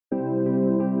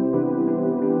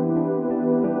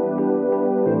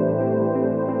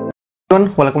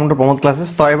Welcome to Pramod classes.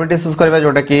 तो ये discuss करबा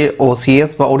जोटा कि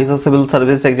ओसीएस बा ओडिशा सिविल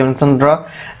सर्विस एग्जामिनेशन रा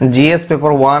जीएस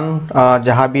पेपर 1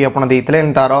 जहां भी आपण देइतले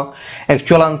तार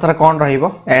एक्चुअल आंसर कोन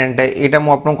रहइबो एंड एटा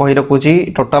मु आपन कहि रखुची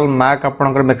टोटल मार्क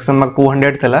आपनकर मैक्सिमम मार्क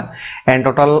 200 थिला एंड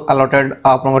टोटल अलॉटेड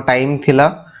आपन टाइम थिला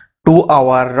 2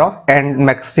 our row and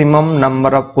maximum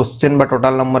number of question बा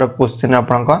टोटल नंबर ऑफ क्वेश्चन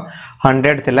आपन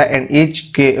 100 थिला and each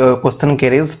question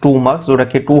carries 2 marks जोटा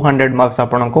कि 200 मार्क्स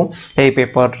आपन को ए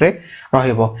पेपर रे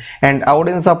रहइबो एंड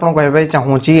ऑडियंस आपन कहबे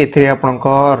चाहूची एथे आपन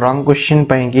को रॉन्ग क्वेश्चन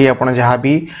पई कि आपन जहां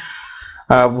भी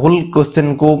भूल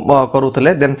क्वेश्चन को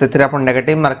करूतले देन सेथरे आपन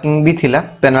नेगेटिव मार्किंग भी थिला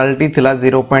पेनल्टी थिला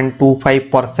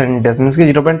 0.25% मींस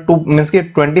कि 0.2 मींस कि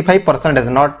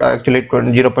 25% not actually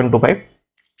 0.25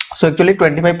 so actually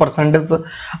 25%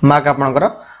 mark आपनकर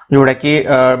जोड़ा कि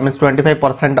means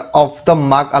 25% of the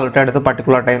mark allotted the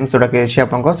particular time जोड़ा कि अछि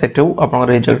आपनकर सेटू आपनकर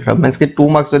रिजल्ट मींस कि 2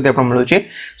 मार्क्स जदि आपन मिलुची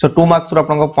सो 2 मार्क्स रो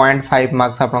आपनकर 0.5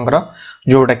 मार्क्स आपनकर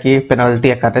जोड़ा कि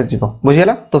पेनल्टी आकार जीवो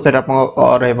बुझियला। तो सेटा आपन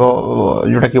रहबो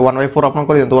जोड़ा कि 1/4 आपन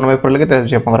करि दो 1/4 लगे त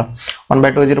अछि आपनकर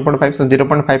 1/2 0.5 सो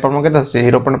 0.5 आपन के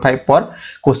 0.5 पर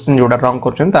क्वेश्चन जोड़ा रॉन्ग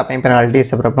करछन त आपन पेनल्टी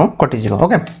हिसाब रे आपन कटि जीवो।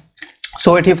 ओके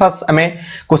सो एठी फर्स्ट हमें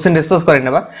question discuss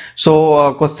करनेबा। So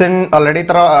question already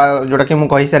तर जोटा कि मु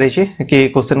कहि सारि छी कि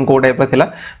क्वेश्चन को टाइप थिला।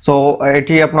 सो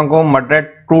एठी आपन को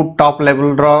मॉडरेट टू टॉप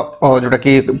लेवल रो जोटा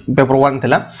कि पेपर 1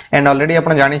 थिला एंड ऑलरेडी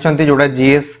आपन जानि छंती जोटा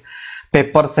जीएस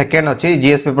पेपर सेकंड अछि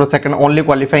GS paper second only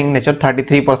qualifying nature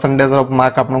 33% of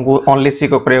mark आपन को ओनली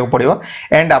सिको करियो पड़ियो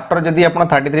एंड आफ्टर जदी आपन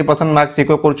 33% मार्क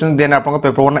सिको करछन देन आपन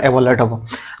पेपर 1 एवलुएट हो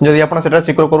जदी आपन सेटा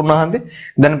सिको करू ना हंती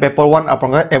देन पेपर 1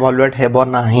 आपन एवलुएट हेबो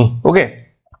नाही। ओके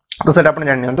तो सेटा आपन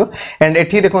जानि नियंतु एंड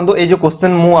एठी देखंतु ए जो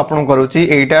क्वेश्चन मु आपन करूची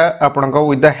एटा आपन को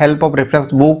with the help of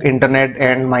reference book internet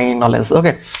and my knowledge.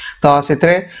 Okay तो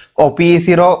सेथरे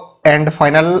OPSC row and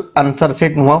final answer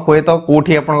sheet नुह होए तो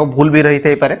कोठी आपन को भूल भी रही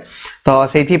थाई पारे तो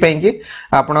सेथि पई कि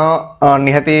आपन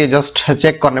निहाती जस्ट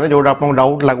चेक करनेबे जोटा आपन को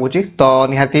डाउट लागुची तो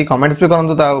निहाती कमेंट्स भी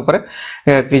करंतु ता ऊपर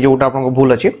कि जोटा आपन को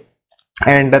भूल अछि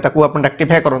एंड ताकू अपन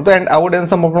रेक्टिफाई करंतु एंड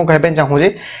ऑडियंस हम आपन कहबे चाहू जे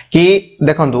कि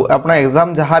देखंतु अपन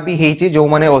एग्जाम जहां भी हेची जो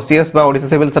माने ओसीएस बा ओडिशा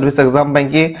सिविल सर्विस एग्जाम पई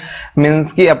कि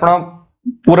मींस कि अपन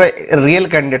पूरा रियल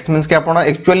कैंडिडेट्स मींस कि आपण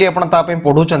एक्चुअली आपण ता पे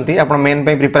पढु चंती आपण मेन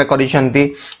पे प्रिपेयर करि चंती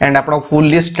एंड आपण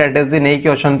फुल्ली स्ट्रेटजी नै कि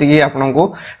अछंती कि आपण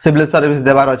को सिविल सर्विस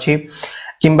देवार अछि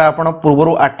किंबा आपण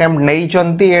पूर्वरु अटेम्प्ट नै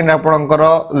चंती एंड आपणकर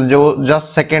जो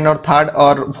जस्ट सेकंड और थर्ड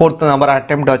और फोर्थ नंबर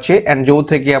अटेम्प्ट अछि एंड जो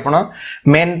थे कि आपण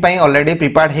मेन पे ऑलरेडी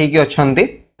प्रिपेयर्ड हे कि अछंती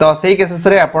तो सही केसेस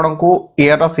रे आपन को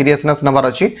ईयर सीरियसनेस नंबर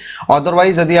अछि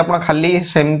अदरवाइज जदी आपन खाली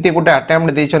सेमती गुटे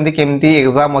अटेम्प्ट दे चंती केमती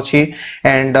एग्जाम अछि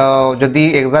एंड जदी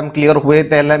एग्जाम क्लियर हुए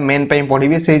तेले मेन पे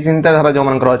पढिबी सेही चिंता धारा जो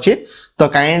मनकर अछि तो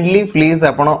काइंडली प्लीज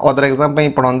आपन अदर एग्जाम पे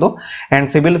पढंदो एंड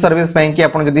सिविल सर्विस पे कि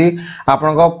आपन जदी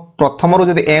आपन को प्रथम रु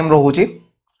जदी एम रहूची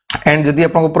एंड जदी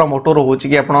आपन को पूरा मोटो रहूची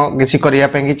कि आपन किछि करिया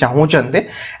पे कि चाहू चंते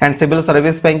एंड सिविल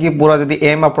सर्विस पे कि पूरा जदी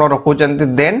एम आपन रखू चंते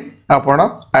देन आपण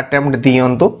अटेम्प्ट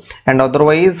दियंतु एंड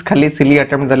अदरवाइज खाली सिली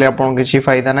अटेम्प्ट देले आपण किछि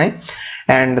फायदा नै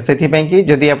एंड सेथि पे कि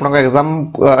जदी आपण एग्जाम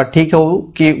ठीक हो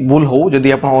कि भूल हो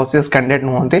जदी आपण ओसीएस कैंडिडेट न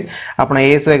होते आपण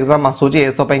एएसओ एग्जाम आसुची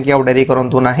एएसओ पे कि आ डेरी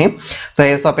करंतु नाही तो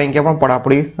एएसओ पे कि आपण पढा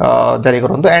पढी जारी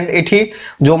करंतु एंड एठी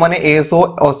जो माने एएसओ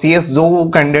ओसीएस जो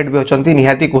कैंडिडेट भी अछंती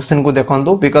निहाती क्वेश्चन को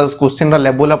देखंतु बिकॉज़ क्वेश्चन रा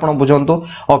लेवल आपण बुझंतु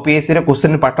ओपीएससी रे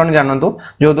क्वेश्चन पैटर्न जानंतु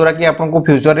जो द्वारा कि आपण को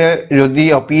फ्यूचर रे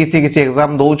जदी ओपीएससी किछि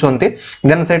एग्जाम दउ छंती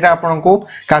देन सेटा आपण को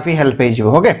काफी हेल्प हे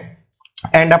जिवो। ओके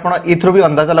एंड आपण इथरो भी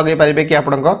अंदाजा लगे पारिबे कि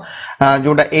आपण को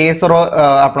जोटा एएसओ रो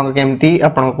आपण को केमती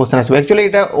आपण को question आसबे actually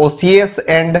Etah OCS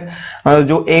and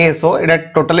जो एएसओ एटा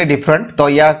टोटली डिफरेंट तो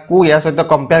या को या सहित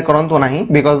कंपेयर करंतु नाही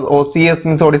because OCS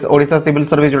means Odisha civil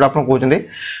service जोटा आपण कहउछन्ते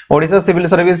ओडिशा सिविल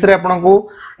सर्विस रे आपण को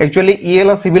actually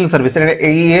EL civil service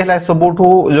EL सबुठू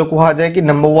जो कहा जाय कि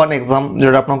नंबर 1 एग्जाम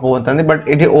जोटा आपण कहउछन्ते बट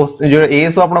एठी जो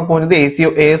एएसओ आपण कहउछन्ते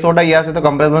एएसओ टा या सहित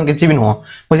कंपैरिजन किछि भी न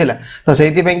बुझिला तो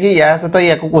सेति पे कि या सहित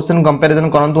या को क्वेश्चन कंपैरिजन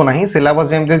करंतु नाही सिलेबस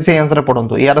जेमते से आंसर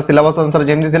पढंतु यार सिलेबस आंसर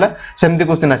जेमते थिला सेमती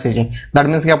क्वेश्चन आसी छी दैट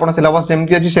मींस कि आपण सिलेबस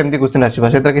जेमती अछि सेमती क्वेश्चन आसीबा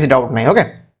सेतर किछि डाउट नाही। ओके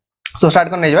सो स्टार्ट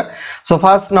करने जावा। सो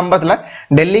फर्स्ट नंबर थिला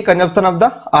daily consumption of the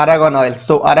आरागन oil.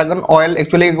 So आरागन oil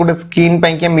actually good skin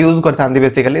पई के हम यूज करथांती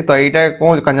बेसिकली तो एटा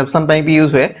को कंजम्पशन पई भी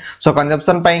यूज होए सो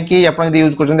कंजम्पशन पई कि आपण यदि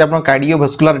यूज करछन आपण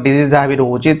कार्डियोवास्कुलर डिजीज जा भी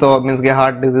रहउची तो मींस के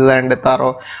हार्ट डिजीज एंड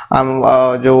तारो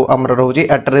जो हमर रहउची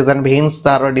arteries and veins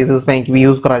taro disease पई भी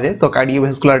यूज करा जाय तो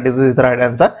cardiovascular disease right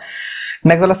answer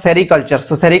next वाला सेरिकल्चर।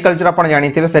 सो सेरिकल्चर आपण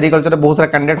जानिथिबे सेरिकल्चर बहुत सारा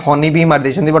कैंडिडेट हनी बी मार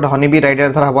देछंती but honey bee right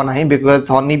answer हबो नाही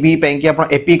बिकॉज़ हनी बी पे कि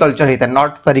आपण एपीकल्चर हेता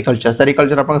नॉट सेरिकल्चर।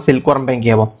 सेरिकल्चर आपण सिल्कवर्म पे कि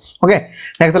हबो। ओके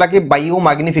नेक्स्ट वाला कि bio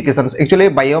magnification. Actually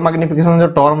bio magnification जो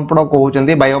टर्म पडो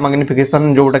कहउचंती बायो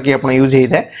मैग्निफिकेशन जोटा कि आपण यूज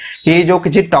हेता कि जो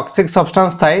किछि टॉक्सिक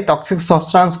सब्सटेंस थाए टॉक्सिक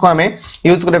सब्सटेंस को हमें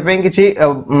यूज करे पे किछि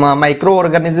माइक्रो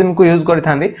ऑर्गेनिज्म को यूज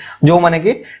करथांदी जो माने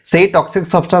कि सेही टॉक्सिक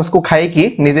सब्सटेंस को खाई कि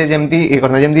निजे जेमती ए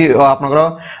करना जेमती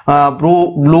आपनकर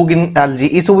ब्लू ग्रीन एल्गी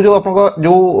ई सब जो आपन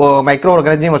जो माइक्रो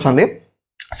ऑर्गेनिज्म अछंदी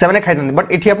से माने खाइतंदी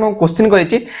बट एठी आपन question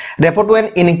करिछि refer to an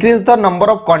increase the number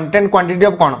of content quantity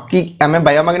of cone कि हमें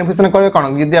बायो मैग्निफिकेशन करबे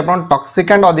कोन यदि आपन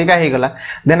टॉक्सिकेंट अधिका हे गला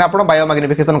देन आपन बायो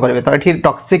मैग्निफिकेशन करबे तो एठी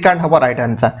टॉक्सिकेंट हबो राइट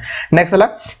आंसर। नेक्स्ट हला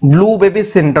ब्लू बेबी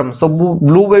सिंड्रोम। सो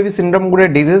ब्लू बेबी सिंड्रोम गुडे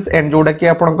डिजीज एंड जोडा कि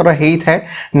आपनकर हेई थाए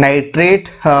नाइट्रेट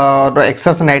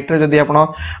एक्सेस नाइट्रेट जदि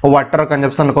आपन वाटर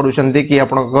कंजम्पशन करूछंती कि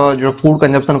आपन जो फूड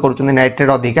कंजम्पशन करूछंती नाइट्रेट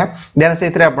अधिका देन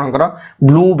सेथरे आपनकर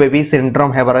blue baby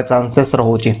syndrome Heber chances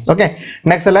रहउची। Okay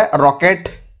next rocket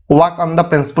work on the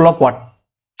principle of what.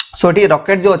 So eighty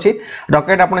rocket जो अछि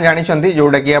रॉकेट आपण जानि छंती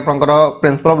जोडा कि आपनकर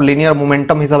प्रिंसिपल ऑफ लीनियर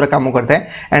मोमेंटम हिसाब रे काम करते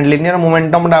हैं एंड लीनियर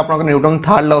मोमेंटम डा आपनकर न्यूटन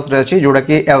थर्ड लॉ रे अछि जोडा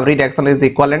कि every reaction is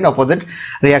equal and opposite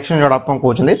reaction जोडा आपण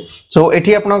कहउछंती। सो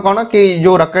एठी आपण कोन कि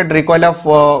जो rocket recoil of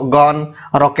gun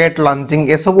rocket launching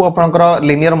ए सब आपनकर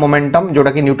लीनियर मोमेंटम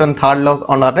जोडा कि न्यूटन थर्ड लॉ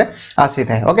अंडर रे आसी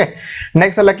थाए। ओके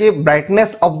नेक्स्ट हला कि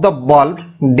brightness of the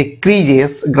bulb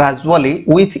decreases gradually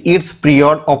with its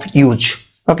period of use.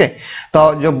 Okay तो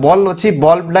जो बल्ब अछि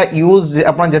बल्ब ला यूज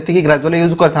अपन जति की ग्रेजुअली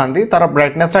यूज करथांती तार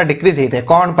ब्राइटनेस ला डिक्रीज हेते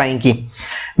कोन पाई की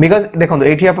बिकॉज़ देखो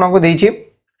एठी आपन को देछि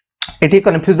एठी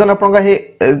कंफ्यूजन आपन का हे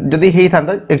जदी हेई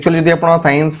थांता एक्चुअली जदी आपन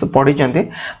साइंस पढी चंती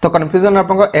तो कंफ्यूजन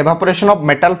आपन को evaporation of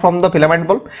metal from the filament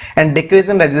bulb and decrease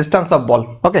in resistance of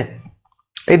bulb. Okay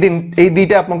ए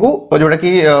दीटा आपन को जोडा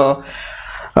की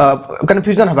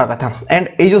कंफ्यूजन हबा कथा एंड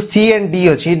ए जो सी एंड डी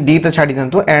अछि डी तो छाडी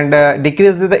दंतु and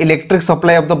decrease the electric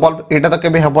supply of the bulb एटा तो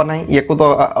केबे हबो नाही एको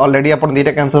तो ऑलरेडी अपन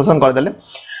दीटा कैंसलेशन कर देले।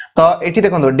 तो एठी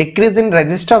देखो decrease in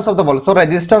resistance of the bulb. So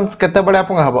resistance केते बडे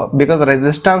आपन हबो बिकॉज़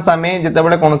रेजिस्टेंस हमें जते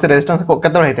बडे कोनसे रेजिस्टेंस केते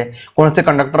बडे हेते कोनसे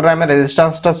कंडक्टर रे हमें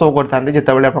रेजिस्टेंस ता शो करथांती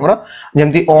जते बडे आपन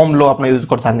जेमती ओम लो आपन यूज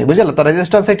करथांती बुझिला तो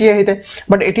रेजिस्टेंस एठी हेते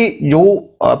बट एठी जो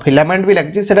फिलामेंट भी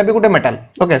लागछि सेटा भी गुटे metal.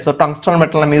 Okay so tungsten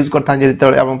metal हम यूज करथांती जते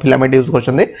बडे आपन फिलामेंट यूज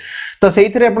करछंदी तो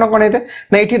सेइथरे आपन कोन हेते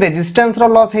ना एठी रेजिस्टेंस रो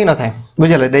लॉस हेइ न थाए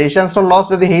बुझिला रेजिस्टेंस रो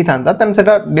लॉस जदी हेइ थांता तन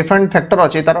सेटा डिफरेंट फैक्टर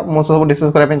अछि तार मो सब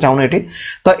डिस्कस करे पे चाहू एठी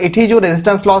तो एठी जो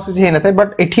रेजिस्टेंस लॉस हेइ न थाए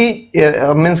बट एठी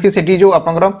मींस कि सेठी जो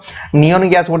आपनकर नियन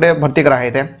गैस गुटे भर्ती करा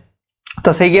हेते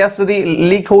तो से गैस जदी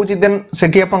लीक होउची देन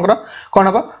सेठी आपनकर कोन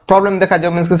हबा प्रॉब्लम देखा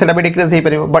जो मींस कि सेटा भी डिक्रीज हेइ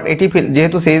परिबो बट एठी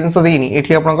जेहेतु से जिंस देइनी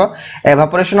एठी आपनकर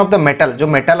एवापोरेशन ऑफ द मेटल जो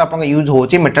मेटल आपन यूज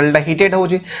होउची मेटल डा हीटेड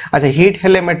होउची अच्छा हीट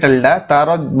हेले मेटल डा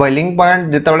तार बॉइलिंग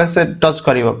पॉइंट जते बेले से टच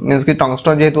करिवो मींस कि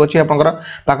टंगस्टन जेहेतु अछि आपनकर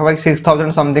पाखा पाखी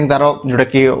 6000 समथिंग तार जोटा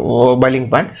कि बॉइलिंग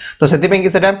पॉइंट तो सेति पे कि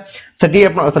सेटा सेठी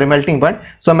आपन sorry melting point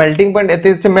so melting point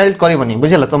एते से मेल्ट करिवोनी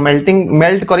बुझिला तो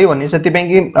मेल्ट करिवोनी सेति पे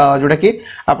कि जोटा कि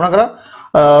आपनकर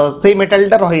से मेटल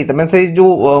टा रही त से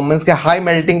जो मींस के हाई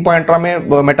मेल्टिंग पॉइंट रा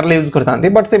में मेटल यूज करथांती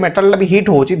बट से मेटल भी हीट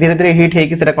होची धीरे धीरे हीट हे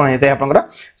कि सेटा कोन हेते आपनकर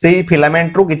से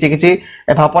फिलामेंट रो किछि किछि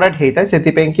एवापोरेट हेता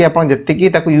सेति पे कि आपन जत्ति की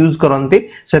ताको यूज करंती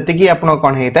सेति की आपन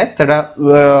कोन हेता सेटा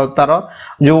तार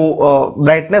जो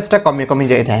ब्राइटनेस टा कमी कमी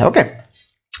जाय थाए। ओके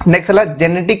नेक्स्ट हला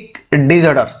जेनेटिक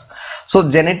डिसऑर्डर्स। सो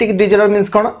जेनेटिक डिसऑर्डर मींस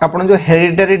कोन आपन जो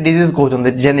हेरिडिटरी डिजीज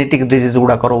कहउछन जेनेटिक डिजीज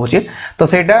गुडा करउछि तो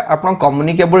सेटा आपन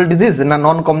कम्युनिकेबल डिजीज ना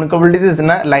नॉन कम्युनिकेबल डिजीज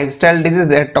ना lifestyle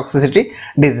disease and toxicity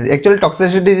disease. Actually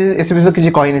toxicity disease इस विषय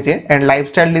किछि कहि नै छै and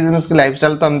lifestyle disease means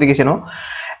lifestyle तो हमति किछि no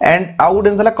and out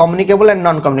इनसला communicable and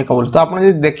non communicable तो आपन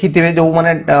जे देखिथिबे जो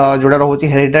माने जोडा रहउछि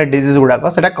हेरिडिटरी डिजीज गुडा को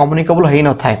सेटा कम्युनिकेबल हेइ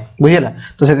न थाए बुझिला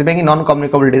तो सेति पे कि नॉन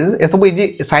कम्युनिकेबल डिजीज ए सब इजी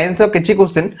साइंस रो किछि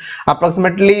क्वेश्चन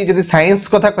अप्रोक्सीमेटली जदि साइंस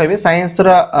कथा कहबे साइंस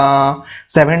रो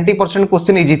 70%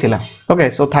 क्वेश्चन इजी थिला। ओके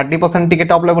सो 30% टिके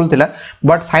टॉप लेवल थिला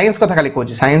बट साइंस कथा खाली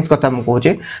कहउछि साइंस कथा हम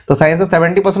कहउछि तो साइंस रो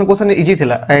 70% क्वेश्चन इजी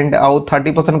थिला एंड आउ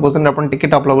 30% क्वेश्चन अपन टिके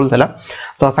टॉप लेवल थिला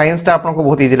तो साइंस टा आपन को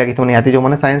बहुत इजी लागिथो निहाती जो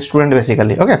माने science student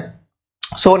basically. Okay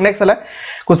so next है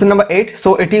question number 8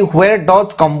 so it is where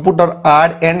does computer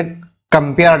add and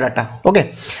compare data। okay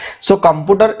so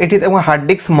computer it is hard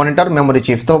disk monitor memory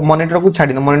chip तो monitor को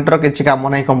छाडी दो monitor किछि काम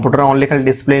नै computer only खाली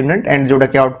display unit and जोटा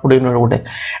कि output unit गोटे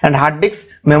and hard disk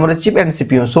memory chip and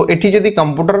CPU so एठी जदी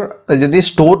computer जदी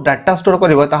store data store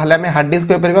करबो ताहले हमें hard disk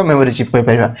कहि परबा memory chip कहि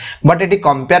परबा but एठी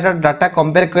compare data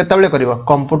compare केतबेले करबो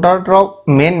computer row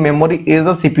main memory is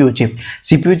the CPU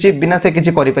chip बिना से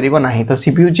किछि करि परबो नाही तो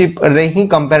CPU chip रे ही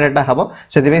compare data हबो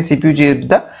सेति में CPU chip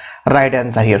the right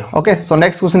answer here। okay so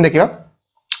next question देखिबा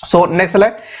so next है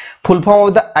full form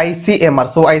of the ICMR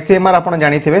so ICMR आपण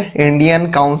जानि थिबे Indian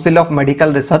council of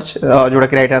medical research जोडा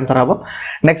कि राइट आंसर हबो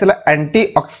नेक्स्ट हला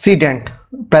antioxidant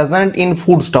present in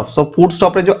food stop so food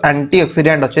stop रे जो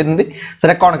एंटीऑक्सीडेंट अछि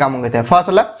सेटा कोन काम करते फर्स्ट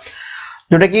हला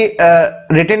जोटा कि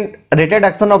rated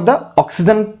action of the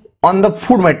oxygen on the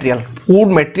food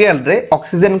material रे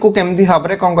ऑक्सीजन को केमदी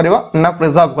भाबरे कोन करबो ना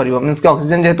प्रिजर्व करबो मींस कि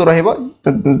ऑक्सीजन जेतु रहइबो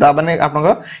ता माने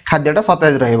आपनकर खाद्यटा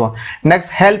Satej रहइबो next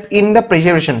help in the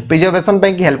preservation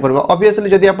पे की हेल्प करबो ऑब्वियसली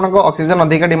जदी आपनकर ऑक्सीजन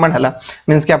अधिक डिमांड हला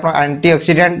मींस कि आपन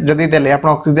एंटीऑक्सीडेंट जदी देले आपन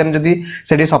ऑक्सीजन जदी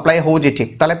सेडी सप्लाई होजी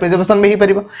ठीक ताले प्रिजर्वेशन भी ही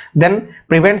परिबो देन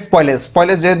प्रिवेंट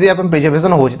स्पॉइलेज जदी आपन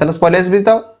प्रिजर्वेशन होजी ताले स्पॉइलेज भी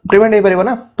तो प्रिवेंट ही परिबो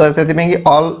ना तो सेति में कि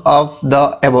ऑल ऑफ द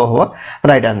अबव हो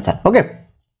राइट आंसर ओके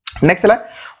नेक्स्ट हला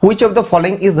which of the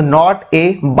following is not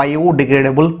a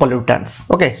biodegradable pollutants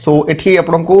okay so एठी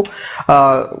आपन को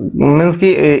मींस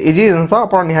कि इजी आंसर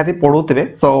आपन निहाती पढुतबे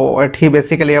so एठी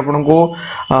बेसिकली आपन को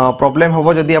प्रॉब्लम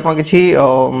होबो जदी आपन किछि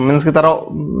मींस कि तारो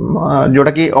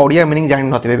जोटा कि ओडिया मीनिंग जानि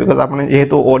नथिबे बिकॉज़ आपन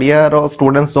जेहेतु ओडिया रो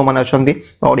स्टूडेंट्स जो माने अछंती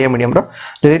ओडिया मीडियम रो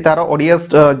जदी तारो ओडिया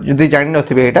जदी जानि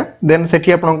नथिबे एटा देन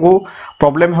सेठी आपन को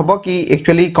प्रॉब्लम होबो कि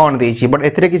एक्चुअली कोन देछि बट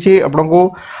एथिरे किछि आपन को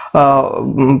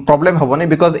प्रॉब्लम होबो नै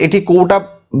बिकॉज़ एठी कोटा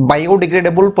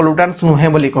बायोडिग्रेडेबल पोल्यूटेंट्स नुहे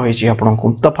बोली कहिछि आपन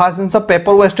को तो फर्स्ट इनस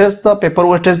पेपर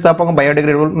वेस्टेज तो आपन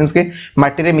बायोडिग्रेडेबल मींस के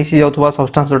माटी रे मिसी जाउथबा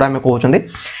सब्सटेंस जोडा हम कहउछन्ती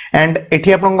एंड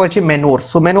एठी आपन को अछि मैन्योर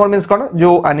सो मैन्योर मींस कोन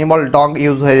जो एनिमल डंग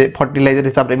यूज है फर्टिलाइजर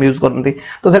हिसाब रे यूज करनती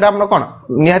तो सेटा आपन कोन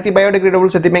निहाती बायोडिग्रेडेबल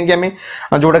सेति में कि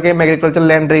हम जोडा के एग्रीकल्चर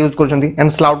लैंड रे use करछन्ती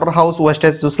and slaughter house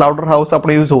wastage जो स्लाउटर हाउस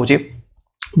आपन यूज होछि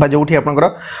बा जोठी आपनकर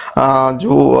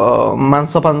जो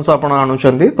मांस फांस आपण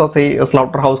आणुचंती तो सेही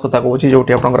स्लाउटर हाउस कथा कहूची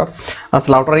जोठी आपनकर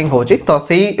स्लाउटरिंग होची तो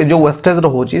सेही जो वेस्टेज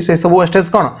रहूची से सब वेस्टेज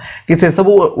कोन कि से सब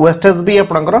वेस्टेज भी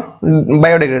आपनकर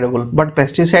बायोडिग्रेडेबल बट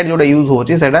पेस्टिसाइड जोटा यूज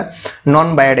होची सेटा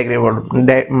नॉन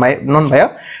बायोडिग्रेडेबल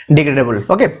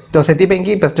ओके तो सेति पे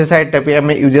कि पेस्टिसाइड टाइप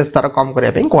में यूजेस तार कम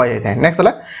करे पे कहै जाय नेक्स्ट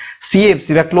हला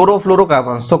CFC बा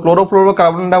क्लोरोफ्लोरोकार्बन सो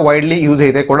क्लोरोफ्लोरोकार्बन दा वाइडली यूज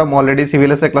हेते कोडा ऑलरेडी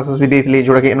सिविल से क्लासेस भी देथली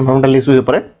जोडा के एनवायरमेंटल इश्यूज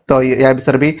ऊपर तो या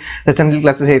विषय भी रिसेंटली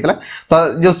क्लासेस हेतला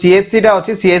तो जो CFC दा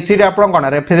अछि CFC दा आपन कोन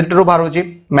रेफ्रिजरेटर रो बाहरुची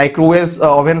माइक्रोवेव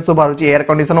ओवन सो बाहरुची एयर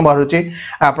कंडीशनर बाहरुची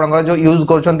आपन जो यूज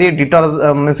करछंती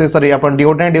डिटर सॉरी आपन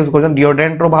डिओड्रेंट यूज करछन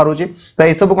डिओड्रेंट रो बाहरुची तो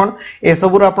ए सब कोन ए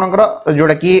सब रो आपन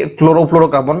जोडा कि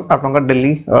क्लोरोफ्लोरोकार्बन आपन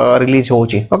डेली रिलीज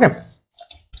होची ओके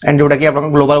एंड जोटा कि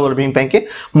आपन ग्लोबल वार्मिंग पे के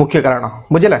मुख्य कारण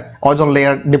बुझला ओजोन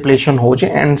लेयर डिप्लेशन हो जे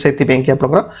एंड सेति पे के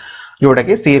आपन जोटा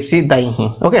कि CFC दाई ही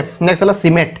ओके नेक्स्ट हला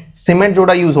सीमेंट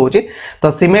जोटा यूज हो जे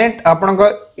तो सीमेंट आपन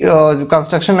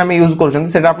कंस्ट्रक्शन में यूज करछन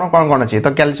सेटा आपन कोन अछि तो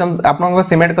कैल्शियम आपन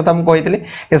सीमेंट कथा हम कहितले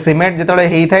कि सीमेंट जतले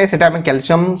हेई थाए सेटा हम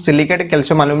कैल्शियम सिलिकेट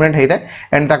कैल्शियम एल्यूमिनेट हेई थाए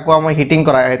एंड ताको हम हीटिंग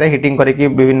करा हेई थाए हीटिंग करे कि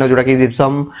विभिन्न जोटा कि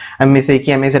जिप्सम मिसे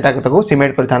कि हम सेटा ताको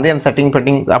सीमेंट करथांदे एंड सेटिंग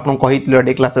फिटिंग आपन कहितले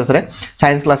डे क्लासेस रे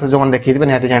साइंस क्लासेस जो मन देखिथिबे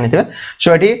निहाती जानिथिबे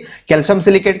सो एठी calcium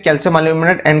silicate calcium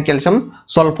aluminate and calcium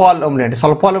sulpho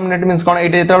aluminate means कोन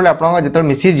एठी जतले आपन जतले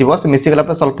मिसी जीवो से मिसी गला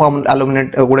पे सल्फो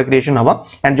एल्यूमिनेट गुडे क्रिएशन हबा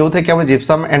एंड जो थे कि हम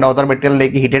जिप्सम एंड अदर मटेरियल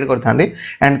लेके हीटेड करथांदे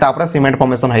एंड तापर सीमेंट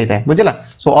फॉर्मेशन हेई थाए बुझला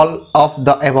so all of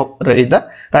the above is the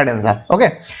right answer okay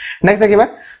next देखिबा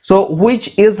so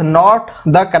which is not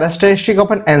the characteristic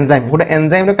of an enzyme good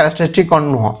enzyme row characteristic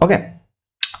कोन नुह okay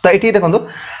तो एठी देखंतु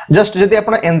just जदी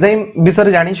आपण एंजाइम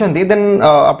विषय जानि छथि देन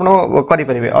आपण करि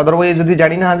परिबे अदरवाइज जदी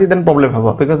जानि नाहंती देन प्रॉब्लम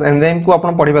हबो बिकॉज़ एंजाइम को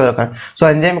आपण पढिबा दरकार सो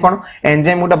एंजाइम कोन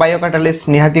एंजाइम गोटा बायो कैटालिस्ट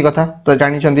निहाती कथा तो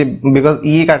जानि छथि बिकॉज़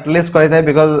ई कैटालिस्ट करै थाए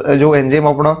बिकॉज़ जो एंजाइम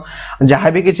आपण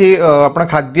जहां भी किछि आपण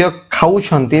खाद्य खाउ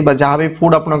छथि बा जहां भी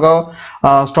फूड आपण को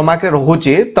स्टमक रे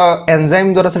रहउची तो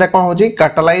एंजाइम द्वारा सेटा कोन होची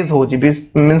कैटालाइज होची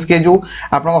मींस के जो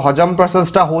आपण हजम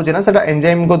प्रोसेस टा होची ना सेटा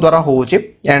एंजाइम को द्वारा होची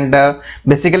एंड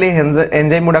बेसिकली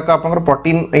एंजाइम गुडा का आपण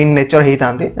protein in nature hay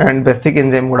थांती and basic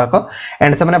enzyme गुडा का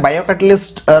एंड से माने बायो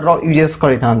कैटालिस्ट रो यूजेस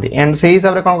करि थांती एंड सेही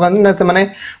हिसाब रे कोन करथि ना से माने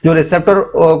जो रिसेप्टर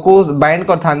को बाइंड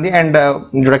कर थांती एंड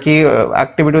जोडा की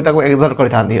एक्टिविटी ताको एक्सर्ट कर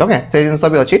थांती ओके से जिंस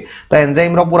भी अछि तो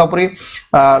एंजाइम रो पूरा पूरी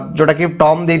जोडा की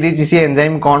टर्म दे दी जिसी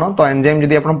एंजाइम कोन तो एंजाइम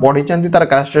जदी आपण पढि चंती तार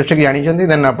कैरेक्टरिस्टिक जानि चंती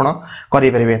देन आपण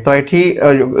करि परिबे तो एठी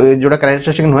जोडा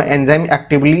कैरेक्टरिस्टिक न enzyme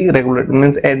actively regulate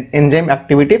means enzyme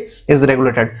activity is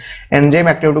regulated enzyme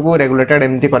activity को रेगुलेटेड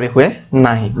एमती करि हुए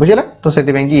नाही बुझिला तो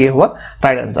सेति में कि ये हुआ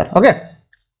राइट आंसर ओके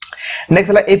नेक्स्ट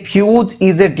हला ए fuse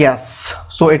is a gas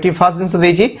so eighty first answer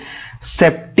देजी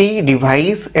safety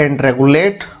device and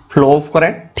regulate flow of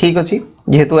current ठीक अछि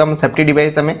जेहेतु हम सेफ्टी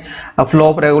डिवाइस हमें flow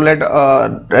of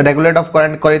regulate of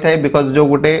current करि थाए बिकॉज़ जो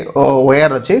गुटे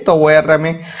वायर अछि तो वायर रे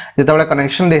हमें जेतबे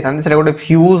कनेक्शन दे थांती सेटा गुटे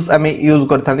फ्यूज हमें यूज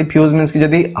करथांती फ्यूज मींस कि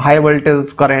जदी हाई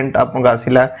वोल्टेज करंट आपन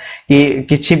आसिला कि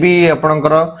किछि भी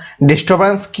आपनकर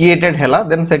डिस्टरबेंस क्रिएटेड हैला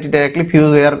देन सेटी डायरेक्टली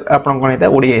फ्यूज वायर आपन कोन हेता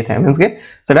उडी जाय थाए मींस के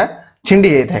सेटा छिंडी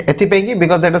जाय थाए एथि पे कि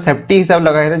बिकॉज़ एटा सेफ्टी हिसाब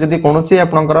लगा है जदी कोनोसी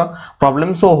आपनकर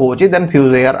प्रॉब्लम सो होची देन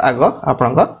फ्यूज एयर आगो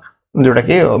आपनकर जोटा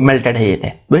कि मेल्टेड हे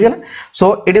थाए बुझिला so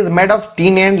it is made of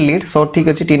tin and lead so ठीक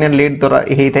अछि टिन एंड लीड द्वारा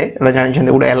हे थाए एटा जानि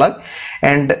छथि उडे अलग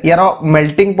एंड यार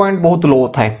मेल्टिंग पॉइंट बहुत लो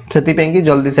थाए सेति पे कि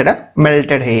जल्दी सेटा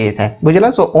मेल्टेड हे थाए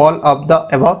बुझिला so all of the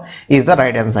above is the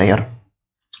right answer here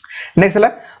next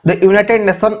हला the United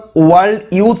nation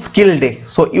world youth skill day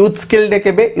so youth skill day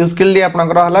केबे यूथ स्किल डे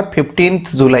आपनकर हला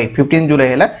 15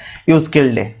 जुलाई हला यूथ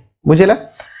स्किल डे बुझिला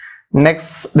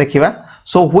नेक्स्ट देखिबा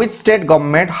so which state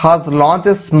government has launched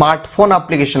a smartphone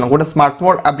application गोटे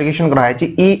smartphone application करा है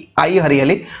ई आई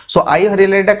हरियाली सो आई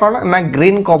हरियाली एटा कोन ना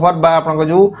ग्रीन कवर बा आपन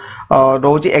जो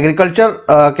रोची एग्रीकल्चर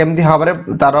केमती भाबरे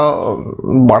तार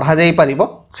बढ़ा जाई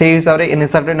परिबो से हिसाब रे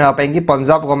इनिशिएटिव नेवा पई कि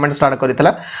पंजाब गवर्नमेंट स्टार्ट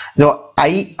करितला जो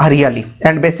आई हरियाली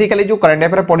एंड बेसिकली जो करंट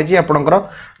अफेयर पड़ी छी आपनकर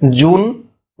जून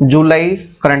जुलाई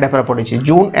करंट अफेयर पड़ी छी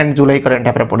जून एंड जुलाई करंट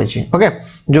अफेयर पड़ी छी ओके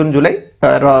जून जुलाई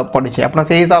पड़ी छी आपन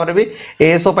से हिसाब रे भी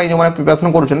एएसओ पई जो माने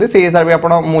प्रिपरेशन करू छथि से हिसाब रे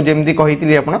आपन मु जेमती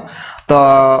कहितली आपन तो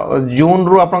जून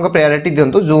रु आपन को प्रायोरिटी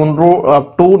दियंतु जून रु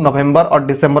अप टू नवंबर और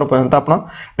डिसेंबर पर्यंत आपन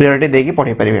प्रायोरिटी देकी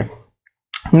पढ़ी परिबे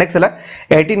नेक्स्ट हला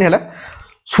 18 हला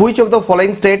Which of the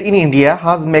following state in India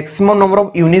has maximum number of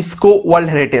UNESCO World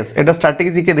Heritage Etah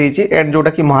strategy के देछि एंड जोटा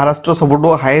कि महाराष्ट्र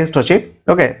सबडो हाईएस्ट अछि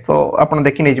ओके सो आपण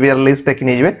देखि नै जेबे लिस्ट देखि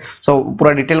नै जेबे सो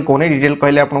पूरा डिटेल कोने डिटेल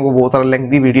कहले आपन को बहुत सारा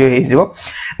लेंथी वीडियो हे जिवो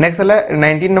नेक्स्ट हला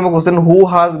 19 number question who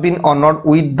has been honoured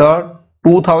with the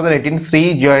 2018 Shri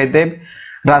Jaydev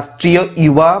राष्ट्रीय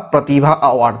युवा प्रतिभा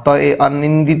अवार्ड तो ए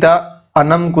अनिंदिता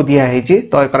अनम को दिया है जी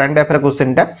तो करंट अफेयर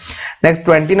क्वेश्चन टा नेक्स्ट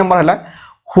 20 नंबर हला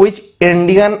which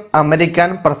Indian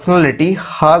American personality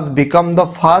has become the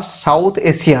first South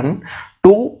Asian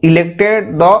to elected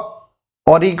the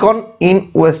Oregon in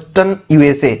Western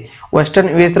USA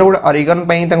रे गोटे Oregon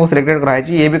पई तांको सिलेक्टेड करा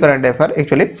है ये भी करंट अफेयर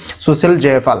एक्चुअली सुशील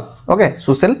जयपाल ओके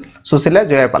सुशील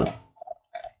जयपाल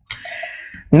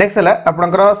नेक्स्ट हला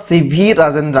आपनकर CV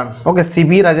Rajendran okay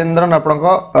CV Rajendran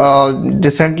आपनकर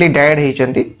रिसेंटली डाइड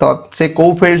हेचंती तो से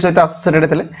को फील्ड सहित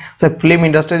एसोसिएटेड थिले से फिल्म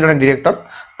इंडस्ट्री जने डायरेक्टर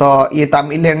तो ये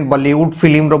तमिल एंड बॉलीवुड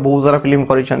फिल्म रो बहुत सारा फिल्म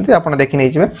करिसंती आपण देखि नै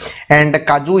छिबे एंड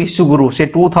काजू इशुगुरु से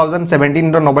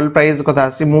 2017 रो नोबेल प्राइज कथा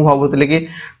आसी मु भाबुतले कि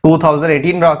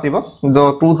 2018 रो आसीबो जो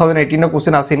 2018 रो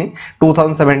क्वेश्चन आसीनी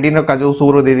 2017 रो काजू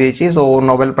इशुगुरु दे देछि सो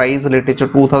नोबेल प्राइज लिटरेचर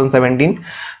 2017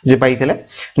 जे पाइथिले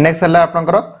नेक्स्ट हला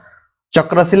आपनकर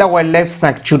चक्रशिला वाइल्ड लाइफ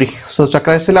सैंक्चुरी सो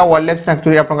Chakrashila wild life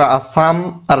sanctuary आपनका Assam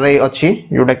रे अछि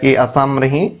जोटा कि आसाम रे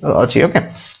ही अछि ओके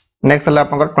नेक्स्ट हला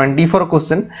आपनका 24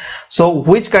 question so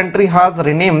which country has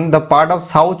renamed the part of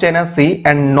south China C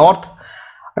and north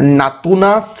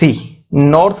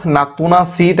नातुना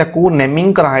सी ताकू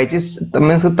नेमिंग करा है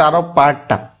मींस तारो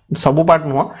पार्ट सब पार्ट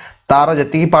नुह तार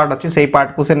जति पार्ट अछि सेही पार्ट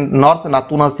को से नॉर्थ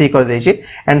नातुना सी कर देछि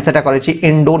एंड सेटा करे छि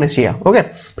इंडोनेशिया ओके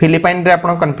फिलिपाइन रे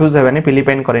आपण कंफ्यूज हेबेनी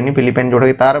फिलिपाइन करेनी फिलिपाइन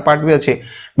जोटा तार पार्ट भी अछि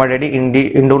बट एडी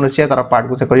इंडोनेशिया तार पार्ट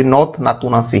को से करी north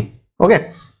नातुना C okay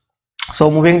so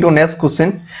moving to next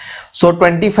question so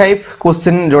 25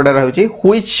 question जोडा रहउची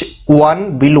which one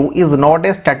below is not a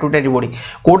statutory body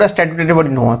कोडा statutory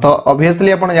body नो तो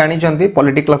obviously आपण जानि चंती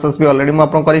पॉलिटिकल क्लासेस भी ऑलरेडी म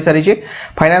आपण करि सारी छी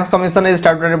finance commission is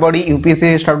statutory body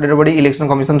UPSC statutory body election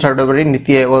commission statutory body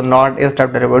NITI Aayog not a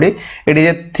statutory body it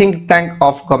is a think tank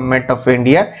of government of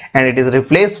India and it is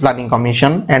replaced planning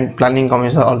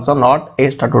commission also not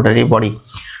a statutory body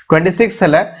 26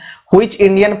 हला Which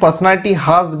Indian personality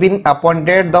has been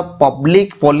appointed the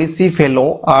public policy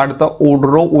fellow at the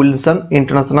Woodrow Wilson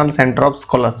International Center of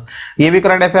Scholars ये भी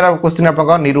current affair question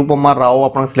आपका निरुपमा राव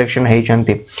आपन selection है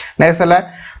चंती next हला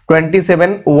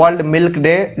 27 world milk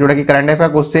day जोटा कि current affair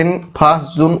question 1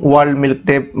 June world milk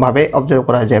day भाबे observe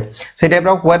करा जाय से type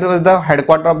of where was the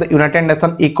headquarter of the United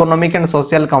nation economic and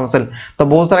social council तो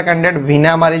बहुत सारा कैंडिडेट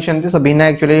वीना मारी छंती सो वीना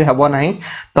एक्चुअली हबो नाही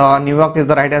तो New York is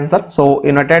the right answer so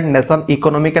United nation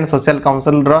economic and social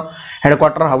council row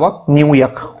headquarter हबो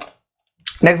न्यूयॉर्क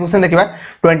नेक्स्ट क्वेश्चन देखिबा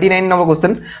 29 number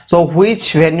question so which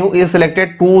venue is selected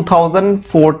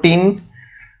 2014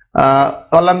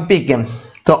 Olympic game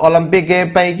तो ओलंपिक गेम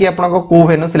पाई कि आपन को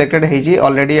वेन्यू सिलेक्टेड है जी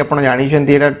ऑलरेडी आपन जानि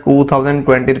छंती एटा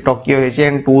 2020 Tokyo है जी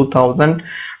एंड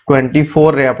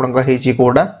 2024 रे आपन को है जी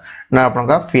कोडा ना आपन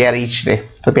का पेरिस रे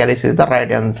तो Paris is the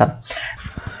right answer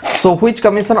so which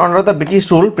commission under the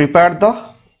British rule prepared the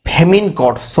feminine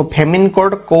code so feminine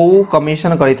code को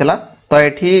कमीशन करितला तो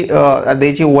एठी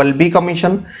देछि Welby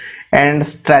commission and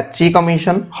stretchy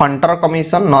commission Hunter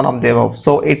commission none of देव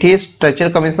सो एठी स्ट्रेचर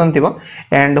कमीशन थिबो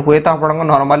and होय त आपन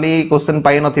normally question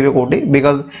पाई नथिबे कोठी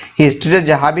बिकॉज़ हिस्ट्री रे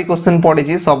जहां भी क्वेश्चन पड़ी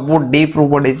छी सब डीप रू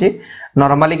पड़ी छी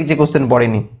नॉर्मली किछि क्वेश्चन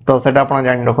पड़ीनी तो सेटा आपन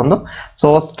जानि रखंदो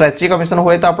सो स्ट्रेची कमीशन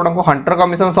होय त आपन को हंटर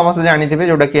कमीशन समस्त जानि थिबे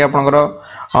जोटा कि आपन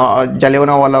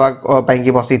जालियानवाला बाग ପାଇଁ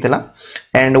की बसीथिला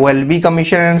and Welby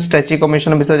commission and statue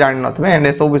commission विषय जान नथबे एंड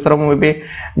ए सब विषय मु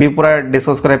भी पूरा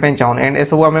डिस्कस करे पे चाहून एंड ए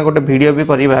सब हमें गोटे वीडियो भी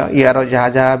करबा यार जहा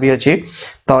जहा भी अछि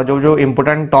तो जो जो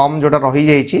इंपोर्टेंट टर्म जोटा रही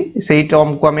जाइछि सेही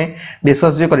टर्म को हमें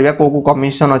डिस्कस भी करबा को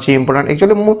कमिशन अछि इंपोर्टेंट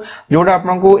एक्चुअली मु जोटा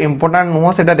आपन को इंपोर्टेंट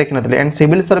नुह सेटा देखि नथले एंड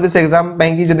सिविल सर्विस एग्जाम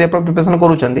ପାଇଁ की जदी आपण प्रिपरेशन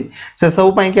करूचंदी से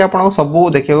सब ପାଇଁ की आपण सब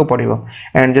देखिया को पड़िबो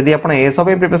एंड जदी आपण ए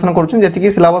सब प्रिपरेशन करूचन जति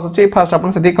की सिलेबस अछि फर्स्ट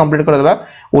आपण सेति कंप्लीट कर देबा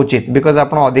उचित बिकॉज़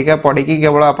आपण अधिका पढी की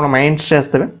केवल आपण माइंड स्ट्रेस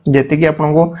देबे जति की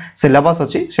आपण को सिलेबस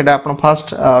अछि सेटा आपण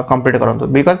फर्स्ट कंप्लीट करंतु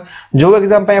बिकॉज़ जो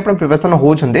एग्जाम ପାଇଁ आपण प्रिपरेशन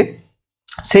होउछंदी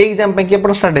से एग्जाम पे की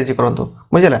अपन स्ट्रेटजी करंतु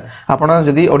बुझला आपण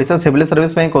जदी ओडिसा सिविल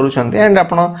सर्विस पे करूछंती एंड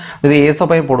आपण जदी ए सब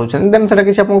पे पढुछंती देन सेटा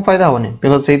किछ आपन फायदा होनी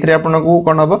बिकॉज़ सेइथरे आपण को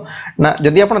कोन हबो ना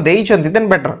जदी आपण देइछंती देन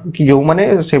बेटर कि जो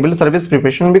माने सिविल सर्विस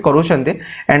प्रिपरेशन भी करूछंती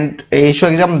एंड एशो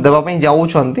एग्जाम देबा पे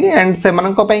जाउछंती एंड से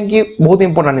मानन को पे की बहुत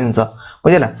इंपोर्टेंट आंसर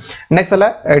बुझला नेक्स्ट हला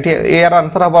एठी एयर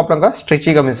आंसर हबो आपन का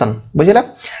स्ट्रेची कमीशन बुझला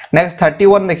नेक्स्ट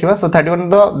 31 देखिबा सो 31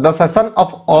 the session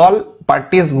of all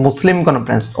parties Muslim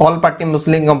conference all party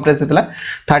Muslim conference हितला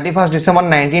 31 December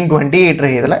 1928 रे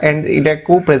हितला एंड इटा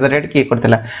को प्रेसिडेंट की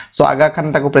करथिला सो आगा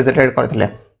खान ताको प्रेसिडेंट करथिले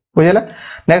बुझला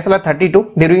नेक्स्ट हला 32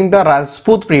 during the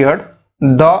Rajput period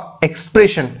the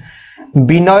expression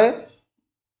विनय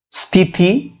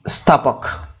स्थिति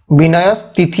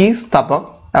स्थापक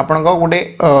आपण को गोटे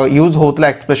यूज होतला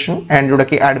एक्सप्रेशन एंड जोटा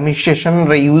कि एडमिनिस्ट्रेशन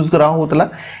रे यूज करा होतला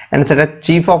एंड सेटा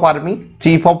chief of army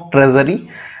chief of treasury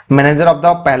manager of the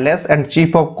palace and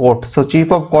chief of court so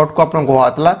chief of court को आपण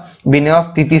कहतला विनय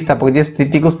स्थिति स्थापक जे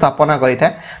स्थिति को स्थापना करि था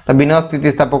तो विनय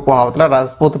स्थिति स्थापक कहतला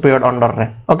राजपूत पीरियड अंडर रे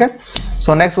ओके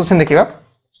सो नेक्स्ट क्वेश्चन देखिबा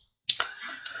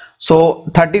सो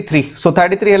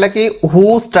 33 हैला कि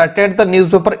who started the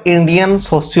newspaper Indian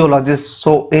sociologist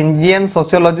so Indian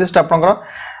sociologist आपनकर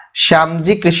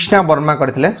श्यामजी कृष्णा वर्मा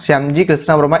करथिले Shyamji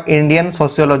Krishna Verma Indian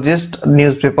sociologist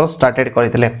newspaper started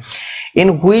करथिले in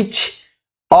which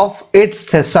of its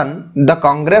session the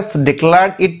congress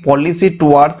declared its policy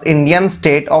towards indian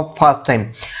state of first time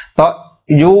तो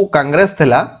जो कांग्रेस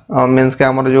थिला means के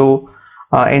हमर जो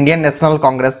इंडियन नेशनल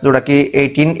कांग्रेस जोटा कि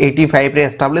 1885 रे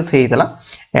एस्टैब्लिश हेइतला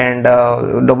एंड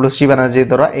डब्ल्यूसी बनर्जी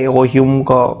द्वारा ए ओह्यूम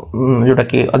को जोटा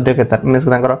कि अध्यक्षता मींस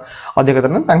तांकर अध्यक्षता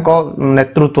न तांको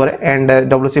नेतृत्व रे एंड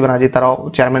डब्ल्यूसी बनर्जी तार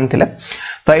चेयरमैन थिले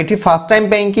तो एठी फर्स्ट टाइम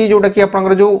बैंक की जोटा कि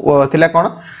आपनकर जो थिला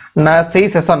कोन ना सही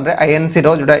सेशन रे आईएनसी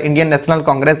रो जोटा इंडियन नेशनल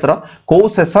कांग्रेस रो को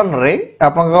सेशन रे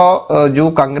आपनका जो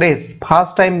कांग्रेस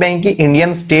फर्स्ट टाइम बैंक की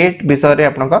इंडियन स्टेट विषय रे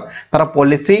आपनका तार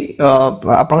पॉलिसी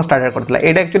आपनका स्टार्ट करथिला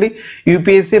एटा एक्चुअली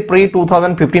यूपीएससी प्री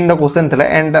 2015 रो क्वेश्चन थिला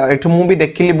एंड एठ मु भी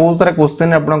देखिली बहुत सारा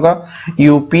क्वेश्चन आपनका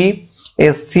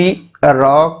यूपीएससी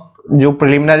रो जो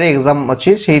प्रिलिमिनरी एग्जाम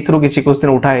अछि सेही थ्रू किछि क्वेश्चन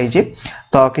उठा है छी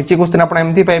तो किछि क्वेश्चन आपण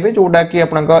एमथि पाइबे जोटा कि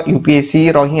आपनका यूपीएससी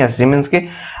रो ही आसी मींस के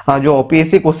जो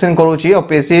ओपीएससी क्वेश्चन करूची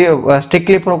ओपीएससी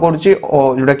स्ट्रिक्टली फॉलो करूची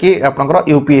जोटा कि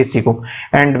आपनकर यूपीएससी को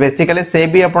एंड बेसिकली से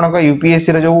भी आपनका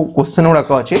यूपीएससी रो जो क्वेश्चन उडा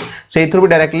को अछि सेही थ्रू भी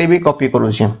डायरेक्टली भी कॉपी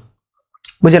करूची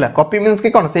बुझला कॉपी मींस के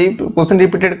कोन से क्वेश्चन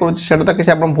रिपीटेड करूची सेटा त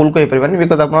किछि आपण भूल कहि परबानी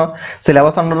बिकॉज़ आपण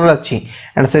सिलेबस अंडर अछि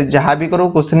एंड से जहां भी करू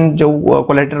क्वेश्चन जो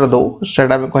क्वालिटी रो दो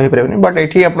सेटा में कहि परबानी बट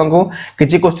एठी आपण को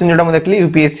किछि क्वेश्चन जोटा हम देखली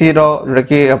यूपीएससी रो जोटा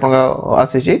कि आपण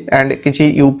आसी छि एंड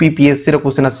किछि यूपीपीएससी रो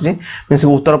क्वेश्चन आसी छि means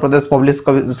Uttar Pradesh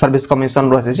public service commission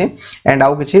रो आसी छि एंड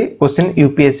आउ किछि क्वेश्चन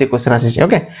यूपीएससी क्वेश्चन आसी छि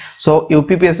okay so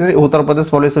UPPSC Uttar Pradesh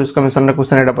public service commission रो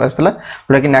क्वेश्चन एटा आस्तला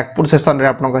जोटा कि नागपुर सेशन रे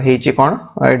आपण को हेछि कोन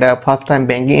एटा first time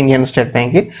bank Indian state bank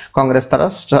की कांग्रेस तार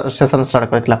सेशन स्टार्ट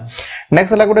करथिला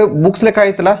नेक्स्ट हला गोटे बुक्स लेखा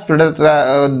हितला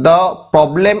the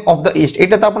problem of the east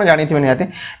एटा त आपण जानि थिबे निहाते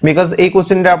बिकॉज़ ए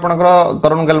क्वेश्चन रे आपनकर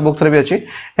तरुण गल बुक्स रे भी अछि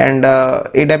एंड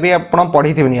एटा भी आपण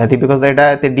पढी थिबे निहाते बिकॉज़ एटा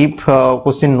एते डीप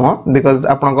क्वेश्चन नो बिकॉज़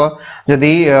आपनको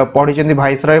जदी पढी चंदी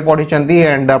वाइसरॉय पढी चंदी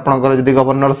एंड आपनकर जदी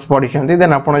गवर्नर्स पढी चंदी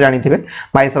देन आपण जानि थिबे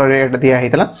वाइसरॉय रे एटा दिया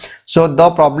हितला so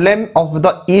the problem of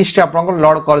the east आपनकर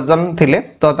लॉर्ड कर्जन थिले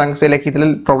तो तांक से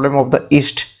लिखिथिले problem of the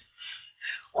east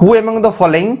who among the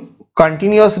following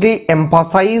continuously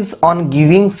emphasize on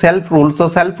giving self rule so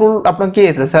self rule आपन के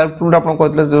हेतले self rule आपन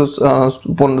कहतले जो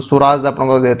स्वराज आपन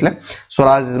को देतले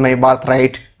Swaraj is my birth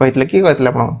right कहतले की कहतले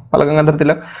आपन बाल गंगाधर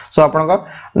तिलक सो आपन को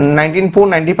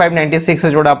 1995 96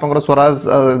 जोडा आपन स्वराज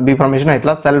भी फॉर्मेशन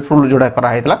हेतला सेल्फ रूल जोडा करा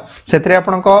हेतला सेतरे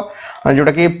आपन को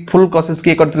जोडा कि फुल कोशिश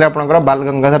की करतले आपन बाल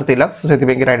गंगाधर तिलक सो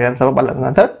सेति के राइट आंसर बाल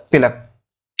Gangadhar Tilak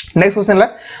next question La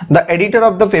the editor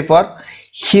of the paper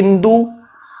Hindu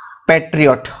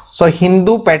patriot so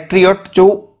Hindu patriot जो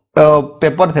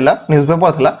पेपर थिला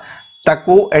न्यूज़पेपर थिला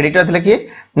ताको एडिटर थिला कि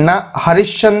ना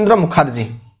हरिश्चंद्र मुखर्जी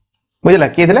बुझला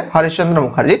किए थे Harishchandra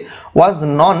Mukherjee was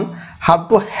non how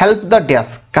to help the dash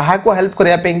कहा को हेल्प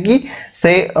करिया पे कि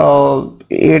से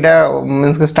एटा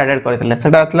मींस के स्टार्टेड करथिले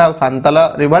सेटा थला सांतला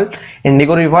revolt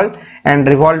Indigo revolt and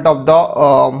revolt of the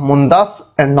मुंदास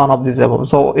and none of this above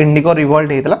so Indigo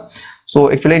revolt हेतला so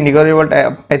actually Indigo revolt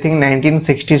I think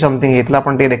 1960 something हेतला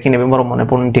अपन टे देखि नेबे मोर मने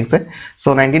पड़न ठीक से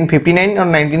सो 1959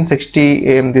 और 1960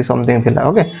 एमती समथिंग थिला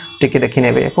ओके ठीक देखि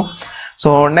नेबे एको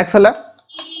सो नेक्स्ट हला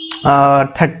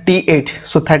 38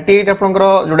 so 38 आपनकर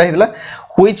जोडा हितला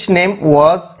which name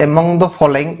was among the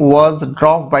following was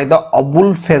dropped by the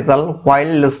Abul Fazal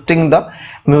while listing the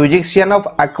musician of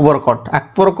Akbar Court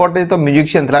तो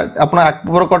म्यूजिशियन थिला आपण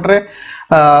अकबर कोर्ट रे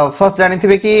फर्स्ट जानि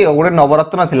थिबे कि गोटे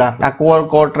नवरत्न थिला अकबर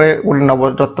कोर्ट रे गोटे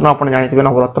नवरत्न आपण जानि थिबे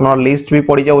नवरत्न लिस्ट भी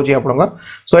पड़ी जाउची आपनका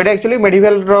सो एटा एक्चुअली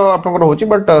मेडिवल रो आपनकर होची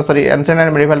but sorry ancient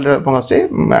and medieval रे पहुंचे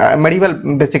मेडिवल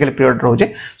बेसिकली पीरियड रहउची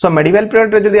सो मेडिवल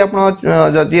पीरियड रे जदी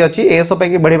आपण जदी अछि एसो पे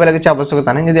कि बढ़िबा के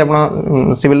आवश्यकता नै जदी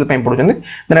आपण सिविल पे पढुचंदी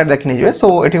देन एटा देखि नै जेबे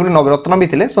सो एठी गोटे नवरत्न भी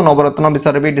थिले सो नवरत्न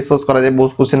विषय रे भी डिस्कस करा जाय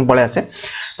बहुत क्वेश्चन पळे आसे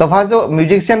तो फास्ट जो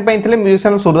म्यूजिशियन पे थिले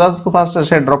म्यूजिशियन सूरदास को फास्ट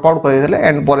से ड्रॉप आउट कर दिले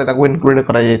एंड परे ताको इंक्लूड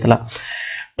करा जायतिला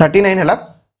 39 हला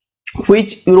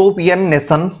which European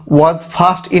nation was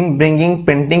first in bringing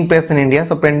printing press in India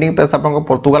so printing press आपन को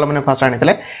पोर्तुगाल माने फर्स्ट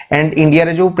आनिथिले एंड इंडिया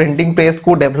रे जो प्रिंटिंग प्रेस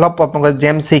को डेवलप आपन को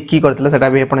जेम्स हिक्की करथिले सेटा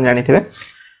भी आपन जानिथिबे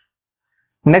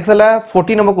नेक्स्ट हला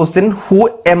 14 number question who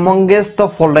amongst the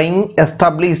following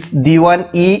established दीवान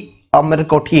ई अमीर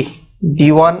कोठी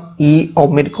दीवान ई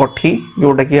अमीर कोठी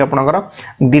जोटा कि आपनकर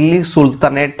दिल्ली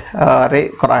सुल्तानेट रे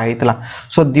करा हेतला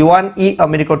सो दीवान ई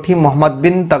अमीर कोठी मोहम्मद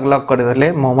बिन तगलक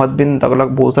करथिले मोहम्मद बिन तगलक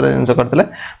बहुत सारा जिंस करथिले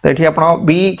तो एठी आपण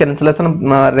बी कैंसिलेशन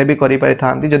रे भी करि पारि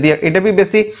थांती जदी एटा भी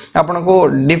बेसी आपण को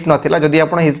डिफ नथिला जदी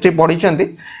आपण हिस्ट्री पढी छंती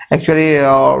एक्चुअली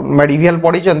मेडिवल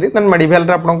पढी छंती देन मेडिवल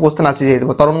रे आपण क्वेश्चन आसी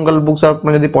जाइतो तरुणगल बुक्स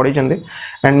आपण जदी पढी छंती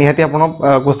एंड निहाती आपण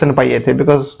क्वेश्चन पाइ जेते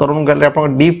बिकॉज़ तरुणगल रे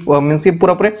आपण डीप मींस कि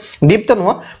पूरा पूरे डीप तो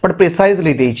नुवा बट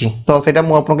प्रिसाइजली देछि तो सेटा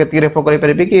मु आपन के ती रेफर करि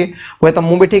परबी कि होय त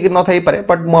मु भी ठीक न थाई पारे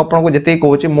बट मु आपन को जते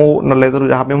कहूची मो नॉलेज रो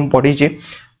जहां पे मु पढी छी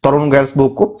तरुण गर्ल्स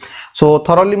बुक को सो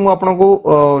थॉरली मु आपन को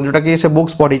जोटा कि से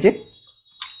बुक्स पढी छी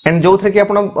एंड जो थे कि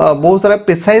आपण बहुत सारा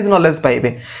प्रिसाइज नॉलेज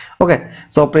पाइबे ओके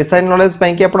सो प्रिसाइज नॉलेज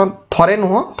पाई कि आपण थरे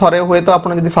नुह थरे हुए तो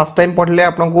आपण जदी फर्स्ट टाइम पढले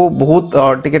आपण को बहुत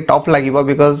टिके टफ लागिबो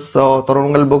बिकॉज़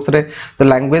तरुणगल बुक्स रे द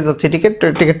लैंग्वेज अछि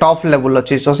टिके टफ लेवल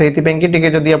अछि सो सेति पे कि टिके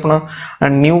जदी आपण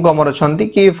न्यू कमर अछंती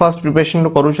कि फर्स्ट प्रिपरेशन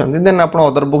करू छंती देन आपण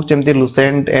अदर बुक्स जेमति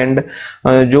लुसेंट एंड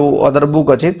जो अदर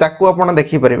बुक अछि ताकू आपण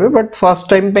देखि परिबे बट फर्स्ट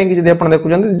टाइम पे कि जदी आपण देखु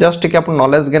छंती जस्ट टिके आपण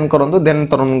नॉलेज गेन करंतु देन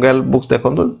तरुणगल बुक्स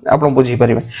देखंतु आपण बुझी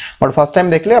परिबे बट फर्स्ट टाइम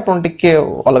देखले आपण टिके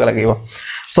अलग लागिबो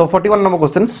So 41 number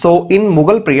question. So in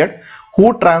Mughal period, who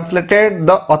translated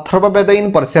the Atharva Veda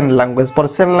in Persian language?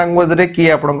 Persian language रे किए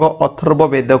आपण को अथर्व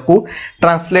वेद को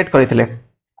ट्रांसलेट करिथिले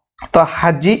तो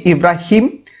हाजी इब्राहिम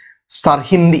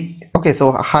सरहिंदी ओके सो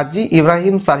हाजी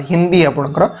इब्राहिम सरहिंदी आपण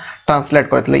को ट्रांसलेट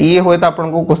करथिले ये होय त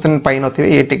आपण को क्वेश्चन पाई नथिबे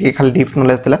ये टिके खाली डीप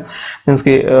नॉलेज थिला मींस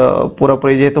के पूरा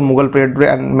पूरी जे तो मुगल पीरियड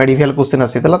रे मेडिवल क्वेश्चन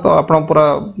आसीतला तो आपण पूरा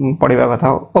पढिबा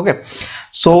कथा ओके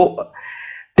सो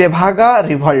तेभागा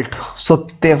रिवॉल्ट सो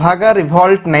तेभागा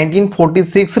रिवॉल्ट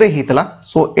 1946 रे हितला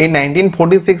सो ए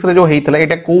 1946 रे जो हितला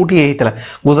एटा कोठी हितला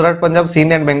गुजरात पंजाब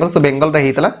सिंध एंड बंगाल सो बंगाल रे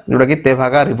हितला जोटा कि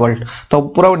तेभागा रिवॉल्ट तो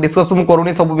पूरा डिस्कस हम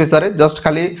करूनी सब विषय रे जस्ट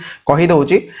खाली कहि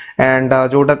दउची एंड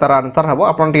जोटा तार आंसर हबो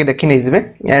आपण टिके देखि नै जिवे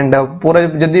एंड पूरा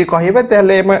जदी कहिबे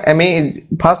तहले एमे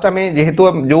फर्स्ट हमें जेहेतु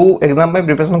जो एग्जाम में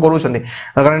प्रिपरेशन करू छथि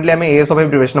करंटली हमें ए सब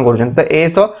प्रिपरेशन करू छथि तो ए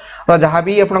तो जहां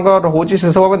भी आपण को होची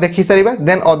से सब हम देखि सरीबा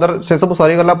देन अदर से सब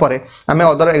सरी गला परे हमें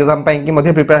अदर एग्जाम पाई कि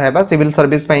मध्ये प्रिपेयर हेबा सिविल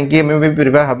सर्विस पाई कि हमें भी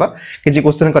प्रिपेयर हेबा कि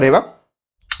क्वेश्चन करेबा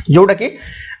जोटा कि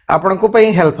आपण को पई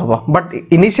हेल्प हबो बट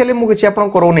इनिशियली मु किछि आपण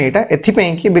करो नै एटा एथि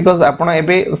पई कि बिकॉज़ आपण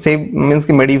एबे से मींस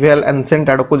कि मेडिवल एंशिएंट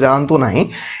आड को जानतु नाही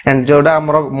एंड जोडा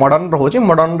हमर मॉडर्न रहउछि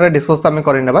मॉडर्न रे डिस्कस हमें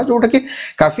करि नेबा जोटा कि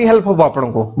काफी हेल्प हबो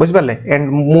आपण को बुझ पाले एंड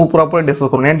मु पूरा पूरा डिस्कस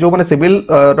करू एंड जो माने सिविल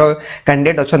रो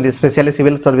कैंडिडेट अछंती स्पेशली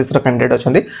सिविल सर्विस रो कैंडिडेट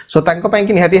अछंती सो तांको पई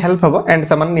कि निहाती हेल्प हबो एंड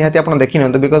समान निहाती आपण देखि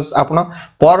नंतु बिकॉज़ आपण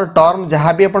पर टर्म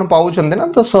जहां भी आपण पाउ छंती ना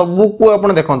तो सब को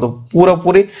आपण देखंतु पूरा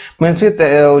पूरी मींस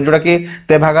जोटा कि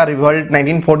तेभागा रिवॉल्ट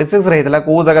 1946 रहितला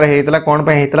को जगह रहितला कोन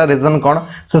पे हितला रीजन कोन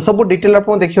से सब डिटेल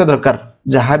आपण देखियो दरकार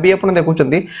जहां भी आपण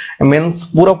देखुचंती मींस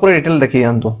पूरा पूरा डिटेल देखि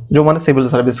जानतु जो माने सिविल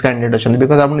सर्विस कैंडिडेट अछन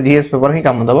बिकॉज़ आपण जीएस पेपर ही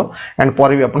काम दबो एंड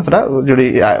पर भी आपण सेटा जडी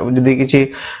जदी किछि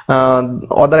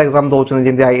other exam दोचन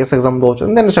जेंति IAS exam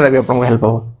दोचन then सेटा भी आपण को हेल्प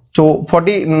हो So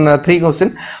 43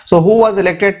 question. So who was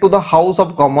elected to the House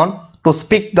of Commons to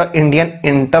speak the Indian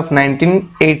Indus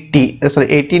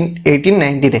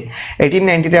 1890 रे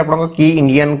 1890 रे आपन की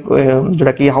इंडियन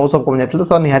जोटा की हाउस ऑफ कॉमन जातले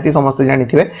तो निहाती समस्त जानि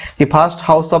थिबे कि फर्स्ट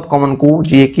हाउस ऑफ कॉमन को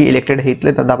जे की इलेक्टेड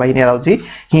हेतले दादाभाई नेरोजी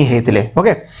ही हेतले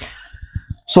ओके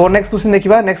सो नेक्स्ट क्वेश्चन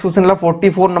देखिबा next question La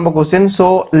 44 number question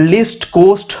so list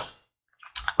coast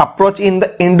approach in the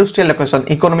industrial location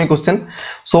economic question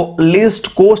so least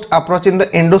cost approach in the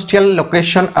industrial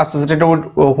location associated with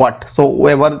what so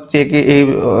whoever che ki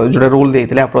joda rule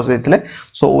deithile approach deithile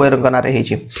so where gana re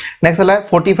heichi next hala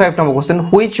 45 number question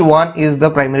which one is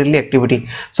the primarily activity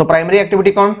so primary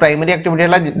activity kon primary activity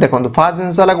hala dekhontu first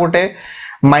insa hala gote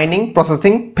mining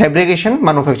processing fabrication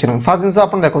manufacturing first जिंस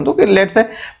अपन देखंतु कि let's say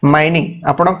mining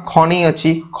आपण खणी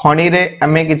अछि खणी रे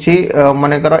हमें किछि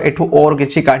माने कर एठु और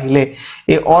किछि काढिले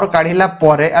ए और काढिला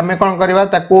परे हमें कोन करबा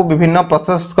ताको विभिन्न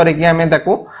प्रोसेस करे कि हमें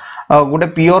ताको गोटे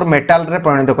प्योर मेटल रे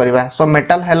परिणत करबा सो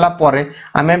मेटल हैला परे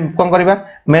हमें कोन करबा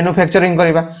मैन्युफैक्चरिंग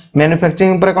करबा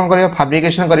मैन्युफैक्चरिंग पर कोन करबा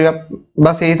फैब्रिकेशन करबा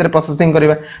बस एही तरह प्रोसेसिंग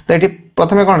करबा तो एठी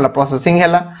प्रथमे कोन हला प्रोसेसिंग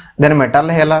हैला देन मेटल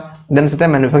हैला देन सेते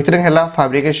मैन्युफैक्चरिंग हैला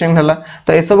फैब्रिकेशन हैला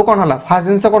तो ए सब कोन हला फर्स्ट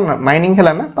जिंस कोन माइनिंग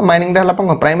हैला ना तो माइनिंग हैला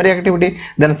कोन primary activity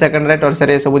then secondary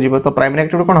tertiary सब जीव तो प्राइमरी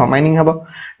एक्टिविटी कोन माइनिंग हबो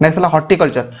नेक्स्ट हला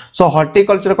हॉर्टिकल्चर सो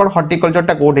हॉर्टिकल्चर कोन हॉर्टिकल्चर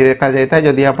टा कोठी देखा जायता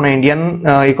जदी आपण इंडियन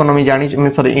इकोनॉमी जानि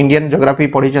सॉरी इंडियन ज्योग्राफी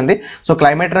पढी चंदी सो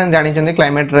क्लाइमेट रेंज जानि चंदी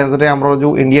क्लाइमेट रेंज रे हमरो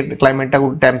जो इंडियन क्लाइमेट टा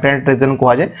टेम्परेट रीजन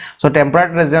को जाय सो टेम्परेट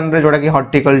रीजन रे जोडा की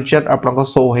हॉर्टिकल्चर आपन को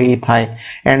शो हेई थाए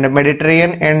एंड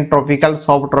मेडिटेरियन एंड ट्रॉपिकल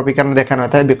सब ट्रॉपिकल में देखा न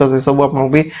था बिकॉज़ ये सब आपन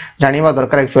भी जानिबा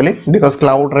दरकार एक्चुअली बिकॉज़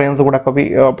क्लाउड रेंज गुडा को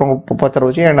भी आपन को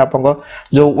पचरौची एंड आपन को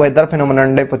जो वेदर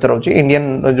फेनोमेनन डे पचरौची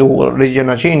इंडियन जो रीजन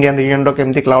अछि इंडियन रीजन रो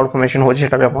केमती क्लाउड फॉर्मेशन होची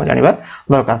सेटा भी आपन जानिबा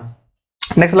दरकार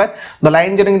next line the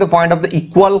line joining the point of the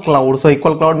equal cloud so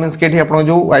equal cloud means केठी आपण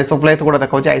जो आइसोप्लेथ गुडा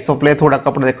देखाउची आइसोप्लेथ गुडा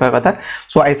कपड़ देखा कथा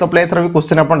सो आइसोप्लेथ रो भी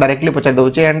क्वेश्चन आपण directly Pachar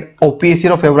दोचे and OPSC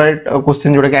row favourite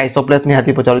question जोडा के आइसोप्लेथ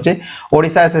निहाती पचारुचे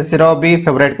ओडिसा एसएससी रो भी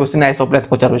फेवरेट क्वेश्चन आइसोप्लेथ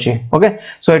पचारुचे ओके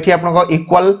सो एठी आपण को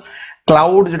इक्वल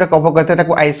क्लाउड जोटा कहो कहते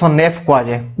ताको आइसोनेफ को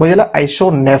जाय बुझिला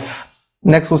आइसोनेफ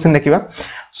नेक्स्ट क्वेश्चन देखिबा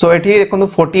सो एठी देखो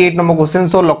 48 number question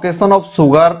so location of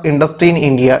sugar industry in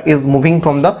India is moving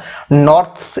from the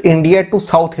north India to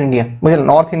south India मुझे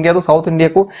north India to south India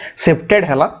को शिफ्टेड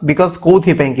हैला बिकॉज़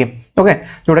कोथि पेंकी ओके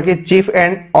जोटा कि cheap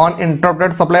and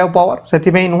uninterrupted supply of power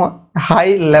सेति पे नुवा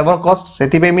high labour cost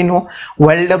सेति पे भी नुवा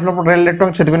वेल डेवलप्ड रेल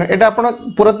नेटवर्क सेति पे एटा आपण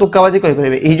पूरा तुकाबाजी करि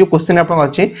परिबे ए जो क्वेश्चन आपण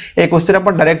अछि ए क्वेश्चन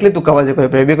आपण डायरेक्टली तुकाबाजी करि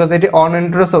परिबे बिकॉज़ एटी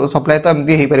अनइंटरप्टेड सप्लाई तो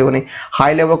एमती हे परिबोनी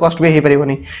हाई लेबर कॉस्ट भी हे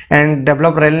परिबोनी एंड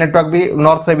डेवलप्ड रेल नेटवर्क भी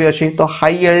नॉर्थ रे भी अछि तो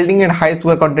high yielding and high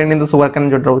sugar content in the sugar cane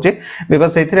जो रहउचे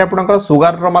बिकॉज़ सेथिरे आपनकर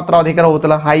शुगर रो मात्रा अधिक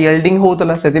होतला हाई यील्डिंग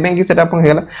होतला सेति पे कि सेटा आपण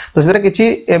हेला तो सेरा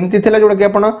किछि एमती थिला जोडा कि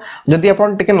आपण जदी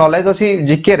आपण टिके नॉलेज अछि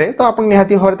जीके रे तो आपण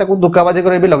निहाती होरे ताको दुकाबाजी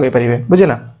करे भी लगाई परिबे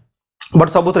बुझिला बट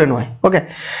सबुतरे नुहे ओके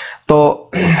तो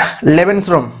 11th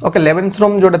room okay 11th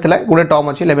room जोटा थिला गुडे टर्म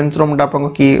अछि 11th रूम टा आपण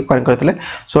की कॉइन करथिले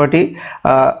सो एटी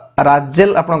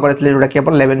राजेल आपण करथिले जोटा कि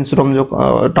आपण 11th रूम जो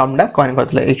टर्म टा कॉइन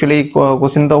करथिले एक्चुअली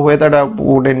क्वेश्चन तो होय तडा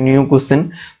गुडे न्यू क्वेश्चन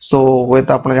सो होय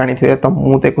त आपण जानि थिबे त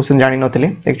मु ते क्वेश्चन जानि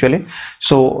नथिले एक्चुअली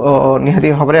सो निहाती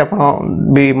हबरे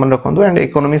आपण भी मन रखंतु and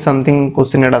economy something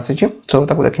question add आसी छ सो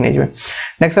ताको देखि नै जेबे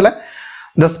नेक्स्ट हला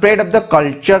the spread of the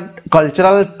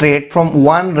cultural trait from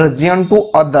one region to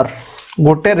other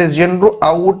गोटे region रो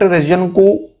आ गोटे region को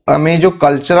हमें जो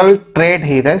कल्चरल ट्रेड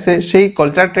हेता है से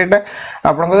कल्चरल ट्रेड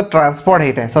आपन को ट्रांसपोर्ट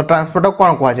हेता है सो ट्रांसपोर्ट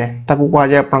कोन को जाय ताकू को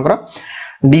जाय आपन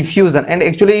को diffusion and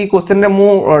actually E question रे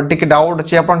मु टिके डाउट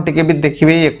अछि आपन टिके भी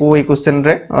देखिबे एको ई क्वेश्चन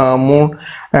रे मु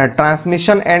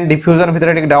ट्रांसमिशन एंड डिफ्यूजन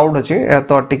भीतर टिके डाउट अछि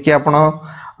तो टिके आपन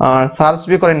सर्च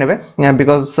भी करे नेबे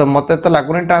बिकॉज़ मते त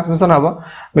लागुनी ट्रांसमिशन हबो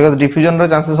बिकॉज़ डिफ्यूजन रो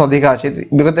चांसेस अधिक अछि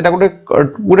बिकॉज़ एटा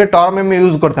गुडे टर्म में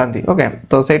यूज करथांती ओके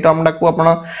तो सेई टर्म डा को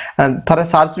आपण थरे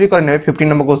सर्च भी करे नेबे 15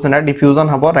 नंबर क्वेश्चन है डिफ्यूजन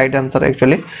हबो right answer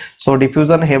actually so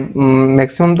diffusion है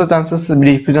मैक्सिमम तो चांसेस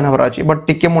डिफ्यूजन हबरा अछि बट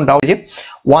टिके मु डाउट जे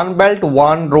one belt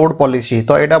one road policy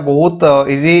तो एटा बहुत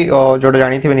इजी जोडा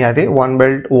जानि थिबे निहाती वन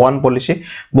बेल्ट वन पॉलिसी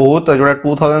बहुत जोडा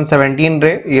 2017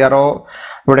 रे यारो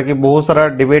जोडा कि बहुत सारा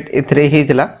डिबेट इथरे ही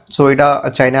थिला सो एटा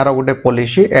China row Gute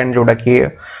policy and जोडा कि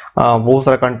बहुत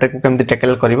सारा कंट्री को केमती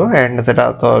टैकल करिवो एंड सेटा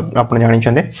तो आपण जानि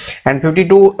छथि एंड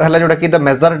 52 हला जोडा कि the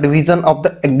major division of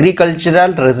the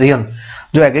agricultural reason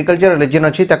जो एग्रीकल्चर रीजन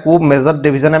अछि ताकू मेजर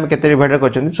डिवीजन हम केते डिवाइड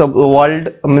करछथि सो वर्ल्ड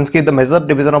मींस कि the major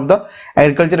division of the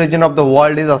agriculture reason of the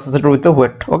world is associated with the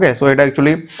wheat okay so Etah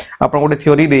actually आपण गोटे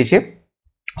theory देइ छै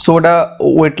सो एटा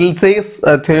व्हीटल से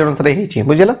थ्योरी अनुसार ही छै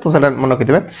बुझिला तो सेटा मन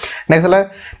रखितबे नेक्स्ट हला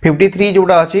 53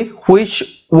 जोडा अछि which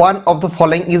one of the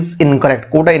following is incorrect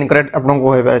Kota incorrect आपन को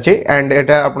होय परछि एंड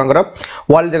एटा आपनकर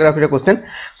वर्ल्ड ज्योग्राफी रे question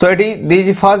so eighty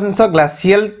the first answer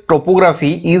glacial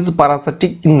topography is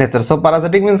parasitic in nature so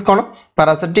parasitic means cone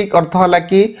parasitic अर्थ हला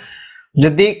कि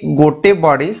जदि गोटे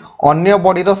बॉडी अन्य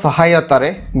बॉडी रो सहायता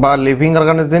रे बा लिविंग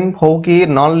ऑर्गेनिज्म हो कि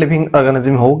नॉन लिविंग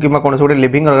ऑर्गेनिज्म हो कि कोन सोटे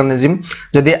लिविंग ऑर्गेनिज्म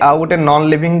जदि आ गोटे नॉन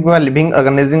लिविंग बा लिविंग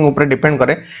ऑर्गेनिज्म ऊपर डिपेंड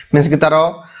करे मींस कि तारो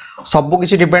सब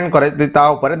किसी डिपेंड करे ता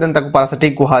ऊपर देन ताको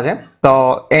पैरासिटिक कुहा जाय तो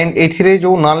एंड एथिरे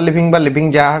जो नॉन लिविंग बा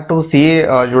लिविंग जा टू सी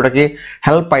जोटा कि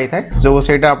हेल्प पाई थाए जो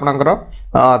सेटा आपनकर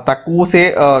ताकू से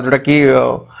जोटा कि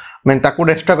मैं ताकू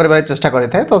डिस्ट्रॉय करबा चेष्टा करे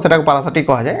थाए तो सेटा पैरासिटिक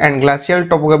कहा जाय एंड ग्लेशियल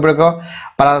टोपोग्राफी को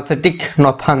पैरासिटिक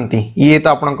नथांती ये तो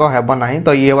आपन को हेबा नाही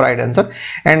तो ये right answer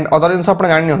and other answer आपन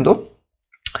जानि हंतो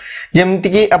जेमति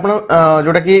कि आपन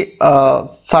जोटा कि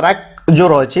सराक जो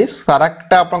रहछि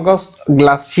सराकटा आपन को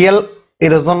ग्लेशियल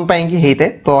इरोजन पाई की हेते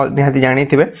तो निहाती जानि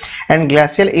थिबे एंड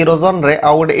ग्लेशियल इरोजन रे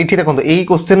आउट एठी देखंतो एई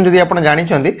क्वेश्चन जदी आपण जानि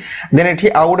छथि देन एठी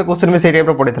आउट क्वेश्चन भी से टाइप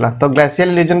रो पडितला तो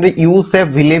ग्लेशियल इरोजन रे यू शेप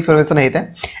विले फॉर्मेशन हेते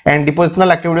and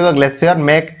depositional activity of glacier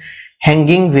make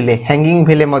hanging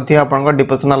विले मध्ये आपण को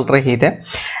डिपोजिशनल रे हेते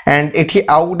एंड एठी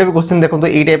आउट भी क्वेश्चन देखंतो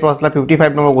एई टाइप रो असला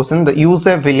 55 number question the U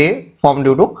shape Vile form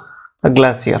due to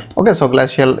glacier okay so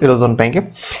glacial erosion ପାଇଁ कि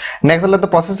next है the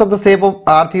process of the shape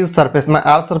of earth is surface में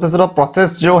earth surface रो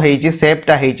process जो हेची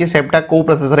shape टा को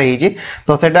process रे हेची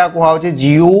तो सेटा को होची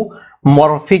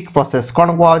geomorphic process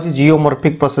कोन को होची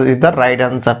geomorphic process is the right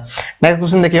answer next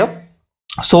question देखियो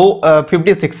so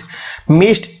 56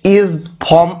 mist is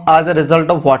formed as a result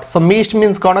of what so mist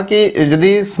means कोन कि जदी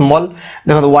small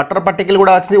देखो वाटर पार्टिकल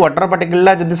गुडा अछि वाटर पार्टिकल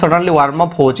ला जदी सडनली वार्म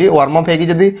अप हेकी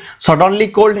जदी सडनली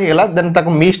कोल्ड हेला then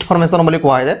ताको mist formation बोली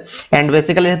कोहा जाय एंड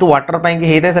बेसिकली हेतु वाटर पई कि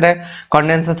हेते सेरे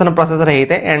कंडेंसेशन प्रोसेस रे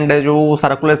हेते एंड जो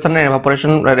सर्कुलेशन एंड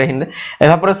एवापोरेशन रे हिंदे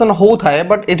एवापोरेशन हो थाए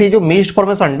बट एठी जो मिस्ट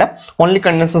फॉर्मेशन टा ओनली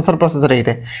कंडेंसेशन प्रोसेस रे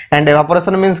हेते एंड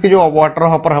एवापोरेशन मींस कि जो वाटर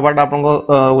वेपर हबाटा आपन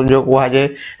को जो कोहा जाय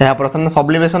एवापोरेशन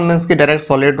सब्लिमेशन मींस कि डायरेक्ट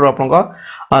सॉलिड रो आपन को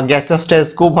गैसियस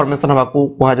स्टेज को फॉर्मेशन हबा को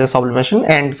कोहा जाय सब्लिमेशन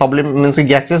एंड सब्लिम मींस कि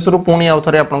गैसियस रो पुणी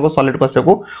आउथरे आपन को सॉलिड कोसे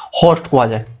को होस्ट कोहा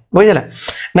जाय बुझिला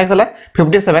नेक्स्ट हला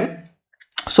 57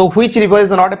 so which river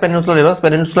is not a peninsular river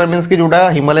peninsular means कि जोडा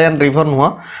हिमालयन रिवर नुवा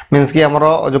means कि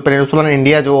हमरो जो पेनिनसुलर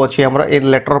इंडिया जो अछि हमरो ए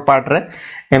लेटर पार्ट रे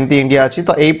एमती इंडिया अछि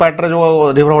तो एई पार्ट रे जो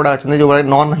रिवर गुडा अछि जो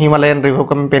नॉन हिमालयन रिवर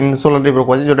को पेनिनसुलर रिवर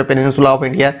को जो पेनिनसुला ऑफ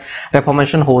इंडिया रे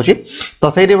फॉर्मेशन होछि तो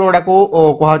सेई रिवर गुडा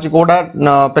को कोहा अछि कोडा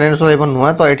पेनिनसुलर रिवर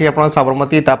नुवा तो एठी आपण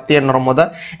साबरमती ताप्ती एंड नर्मदा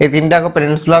ए तीनटा को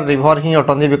peninsular river he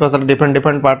अटंदी because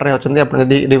different part रे अछंदी आपण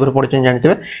यदि river पढिछन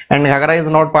जानथिबे and Ghaghara is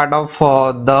not part of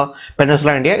the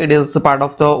peninsular India it is part of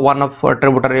the one of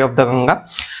tributary of the Ganga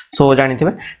so जानि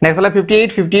थिबे नेक्स्ट वाला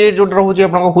 58 जो रहउची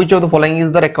आपन को which of the following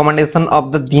is the recommendation of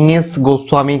the Dinesh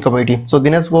Goswami committee so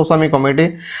Dinesh Goswami committee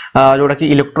जोडा कि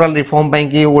electoral reform पई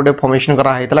कि ओडे formation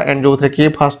करा हैतला एंड जो थे कि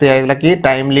फर्स्ट दिया हैतला कि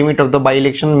time limit of the by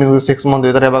election means 6 month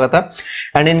भीतर हेबा कथा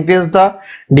and increase the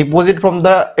deposit from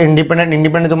the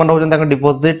independent जो मन रहउछन ताका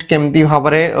डिपॉजिट केमती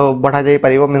भाबरे बढ़ा जाय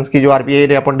परिबो मींस कि जो आरबीआई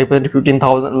रे अपन डिपॉजिट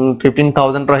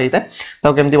 15000 रहिता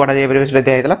तो केमती बढ़ा जाय परिबो से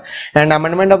दिया हैतला and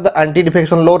amendment of the anti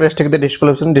defection law restrict the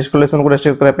disclosure को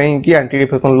रेस्ट्रिक्ट करे पई कि एंटी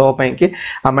डिफेक्शन लॉ पई कि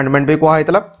अमेंडमेंट भी कोहा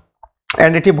हैतला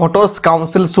and it voters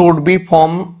council should be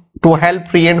form to help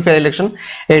free and fair election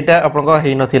एटा अपन को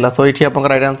हेइ नथिला सो इठी अपन का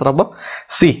राइट आंसर हबो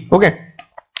सी okay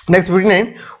next 59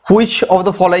 which of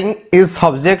the following is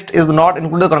subject is not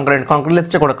included concurrent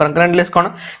list code concurrent list कोन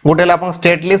गोटे हला अपन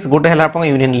state list गोटे हला अपन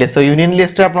union list so union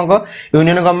list रे अपन को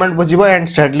union government बुझिबो and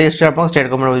state list रे अपन स्टेट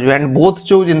गवर्नमेंट बुझिबो एंड बोथ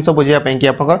जो जिंस बुझिया पई कि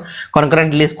अपन को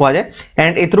concurrent list कोआ जाय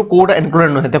एंड एथरु कोड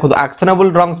इंक्लूडेड न हेते खुद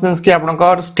एक्शनेबल रॉन्ग्स मींस कि अपन को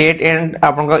स्टेट एंड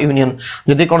अपन को यूनियन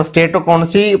जदी कोन स्टेट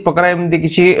कोनसी प्रकार एमदी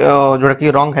किछि जोडा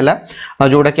कि रॉन्ग हैला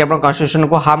जोडा कि अपन कॉन्स्टिट्यूशन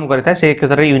को हार्म करता से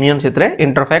क्षेत्र यूनियन क्षेत्र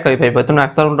इंटरफेयर करि पाइबो तो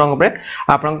एक्शनेबल रॉन्ग पे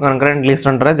अपन concurrent list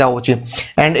अंडर जाउची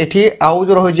एंड एठी आउ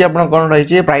जो रही आपण कोन रही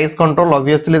छै प्राइस कंट्रोल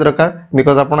ऑब्वियसली दरकार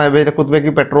बिकॉज़ आपण एबे देखुतबे कि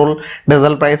पेट्रोल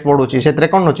डीजल प्राइस बढ़ुची सेतरे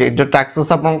कोन होची जो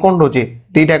टैक्सेस आपण कोन होची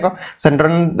दीटा को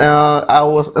सेंट्रल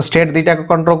आउ स्टेट दीटा को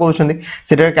कंट्रोल करूछंदी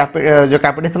सेटे जो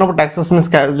कैपिटेशन ऑफ टैक्सेस मींस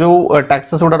जो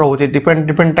टैक्सेस उडा रहउची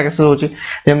डिफरेंट टैक्सेस होची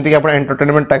जेमति कि आपण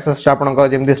एंटरटेनमेंट टैक्सेस आपण को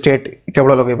जेमति स्टेट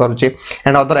केवल लगै पारुची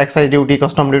and other excise duty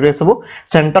custom duty sub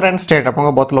centre and state आपण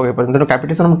को बहुत लगै पारन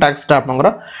कैपिटेशन ऑफ टैक्स टा आपण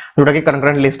जोटा कि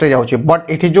कंकरेंट लिस्ट रे जाउची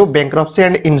बट एठी जो बैंक्रप्सी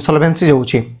एंड इंसॉल्वेंसी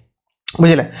जाउची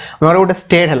बुझिले हमर गोटे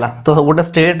स्टेट हला तो गोटे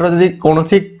स्टेट रो जदी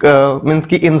कोनोसी मींस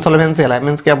कि इंसॉल्वेंसी हला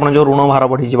मींस कि आपण जो ऋण भार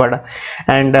बढ़ी जिबाडा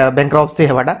एंड बैंक्रप्सी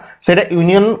हेबाडा सेटा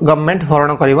यूनियन गवर्नमेंट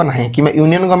भरण करबो नाही कि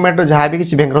यूनियन गवर्नमेंट रो जहा भी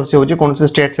किछि बैंक्रप्सी होची कोनोसी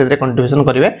स्टेट सेरे कंट्रीब्यूशन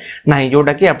करिवे नाही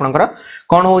जोटा कि आपनकर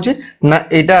कोन होची ना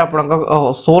एटा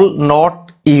आपनकर soul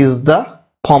not is the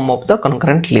form of the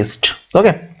concurrent list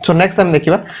okay so next हम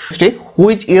देखिबा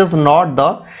which is not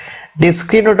the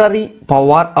discriminatory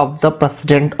power of the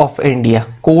president of India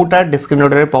Kota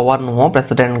discriminatory power नुह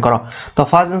president करो तो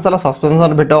फर्स्ट जिनसला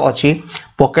सस्पेंशन वीटो अछि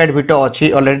पॉकेट वीटो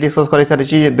अछि already discuss करि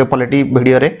सारिछि the polity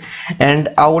video रे and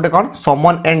आ गोटे कोन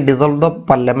someone and dissolve the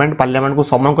parliament को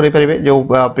समन करि परिबे जो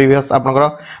प्रीवियस आपनकर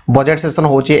बजट सेशन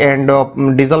होछि एंड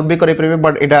डिसॉल्व भी करि परिबे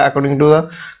but Etah according to the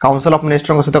council of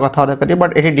minister को सहित कथा करि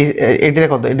बट एटी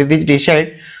देखो eighty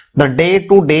decide the day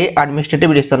to day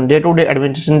administrative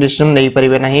decision नहीं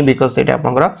परिबे नहीं because सेटा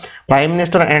आपनकर prime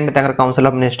minister and Takar council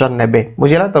of minister नेबे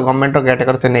बुझिला तो गवर्नमेंट रो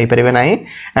कैटेगरी से नहीं परिबे नहीं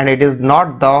and it is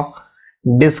not the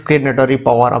discriminatory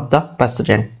power of the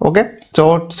president okay so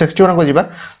 61 को जिबा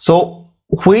so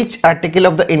which article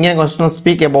of the Indian Constitution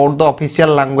speak about the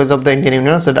official language of the Indian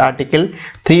Union so the article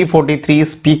 343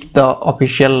 speak the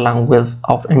official language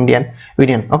of Indian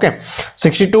Union okay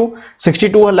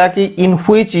 62 हला कि in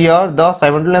which year the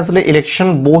simultaneously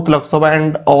election both Lok Sabha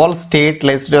and all state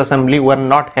legislative assembly were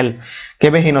not held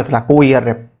केबे हि नथिला को year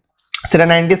रे सेटा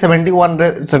 1971 रे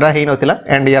सेटा हेइ नथिला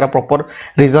एंड यार प्रॉपर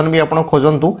रीजन भी आपण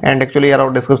खोजंतु एंड एक्चुअली यार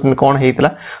डिस्क्रिप्शन कोन हेइतला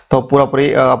तो पूरा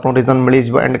पूरी आपण रीजन मिली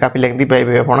जिवो एंड काफी लेंथी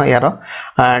पाइबे आपण यार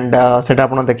एंड सेटा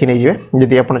आपण देखि नै जिवे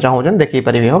जदि आपण चाहौजन देखि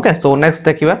परिबे ओके सो नेक्स्ट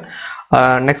देखिबा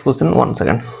next question 1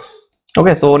 second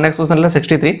okay so next question is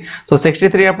 63 so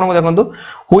 63 आपन को देखंतु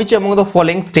which among the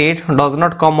following state does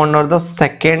not come under the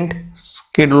second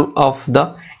schedule of the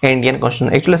Indian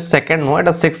Constitution actually second no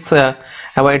eta 6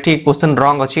 अब एठी question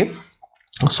wrong अछि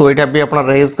सो एटा भी आपण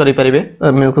raise करि परिबे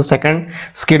मींस सेकंड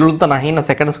शेड्यूल तो नाही ना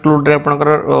सेकंड शेड्यूल रे आपनकर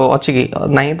अछि कि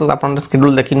नाही तो आपण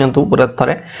शेड्यूल देखि नंतु पूरा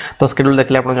थरे तो शेड्यूल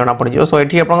देखले आपण जणा पड़ जिवो सो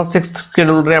एठी आपण 6th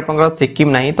शेड्यूल रे आपनकर सिक्किम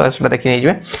नाही तो सेटा देखि नै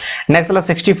जिवे नेक्स्ट हला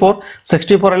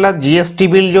 64 हला जीएसटी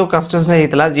बिल जो कॉन्स्टिट्यूशन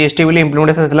हेतला जीएसटी बिल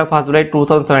इंप्लीमेंटेशन हेतला 1 जुलाई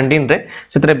 2017 रे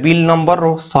सेतरे bill number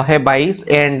 122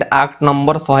 and act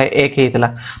number 101 हेतला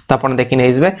तो आपण देखि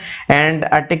नै जिवे and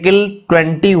article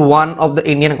 21 of the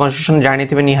Indian constitution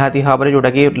जानिथिबे निहाती हाबरे जोटा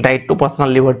कि राइट टू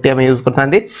पर्सनल लिबर्टी हम यूज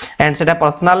करथांदी एंड सेटा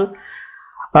personal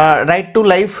right to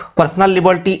life personal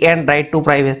liberty and right to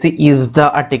privacy is the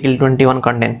article 21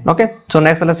 content okay so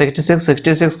next hela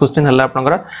 66 question hela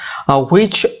apnakara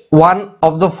which one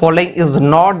of the following is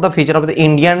not the feature of the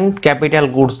Indian capital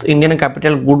goods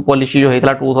policy jo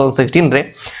heitla 2016 रे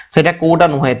सेटा कोटा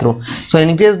नु हेतरो so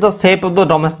increase the shape of the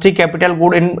domestic capital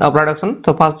good in production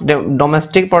so first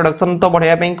domestic production तो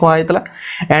बढ़िया पे को हेतला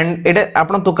and एटा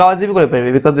आपण तुकावाजी भी कर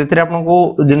परबे because एथिरे आपण को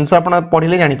जिंस आपण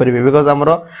पढिले जानि परबे because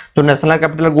हमरो जो नेशनल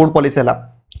कैपिटल गुड पॉलिसी हला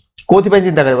कोथि पे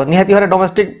चिंता करबा निहाती भारे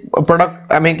डोमेस्टिक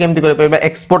प्रोडक्ट हमें केमति कर परबा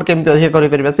एक्सपोर्ट केमति अधिक कर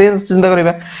परबा से चिंता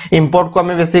करबा इंपोर्ट को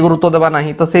हमें बेसी गुरुत्व देबा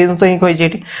नाही तो से जिंस ही कहै छै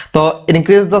तो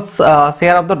increase the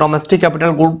share of the domestic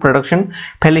capital good production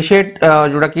facilitate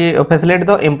जोडा कि facilitate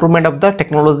the improvement of the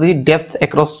technology depth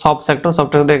across सब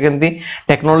सेक्टर केमति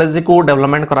टेक्नोलॉजी को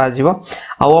डेवलपमेंट करा जिवो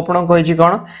आ आपण कहै छी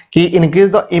कोन कि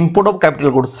increase the import of capital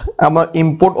goods हम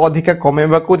इंपोर्ट अधिक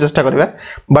कमेबा को चेष्टा करबा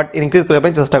बट इंक्रीज करबा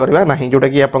पे चेष्टा करबा नाही जोडा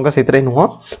कि आपण का सेतरे नुह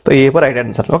तो ये पर right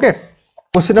answer okay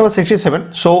question number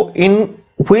 67 so in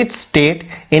which state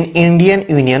in Indian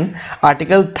Union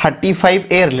article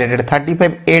 35A related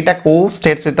 35A टा को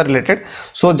स्टेट से रिलेटेड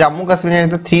सो जम्मू कश्मीर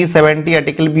में 370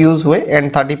 आर्टिकल भी यूज हुए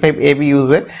एंड 35A भी यूज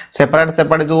हुए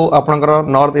सेपरेट जो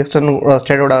आपनकर नॉर्थ ईस्टर्न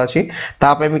स्टेट ओडा अछि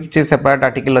ता पे भी किछि सेपरेट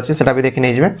आर्टिकल अछि सेटा भी देखि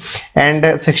नै जिवे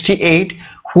and 68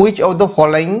 which of the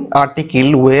following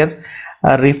article were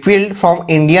repealed from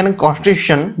Indian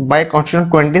Constitution by Constitution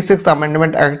 26th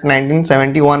Amendment Act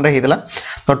 1971 रे हितला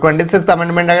तो 26th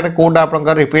Amendment Act code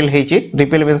आपनका repeal हेछि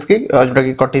repeal means कि जोटा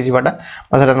कि कटि जिबाटा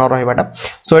बसरा न रहिबाटा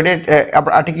so it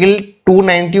article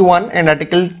 291 and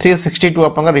article 362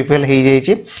 आपनका repeal हेइ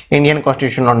जाइछि इंडियन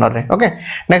कॉन्स्टिट्यूशन अंडर रे ओके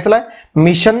नेक्स्ट ला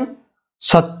मिशन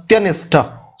सत्यनिष्ठ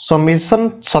सो मिशन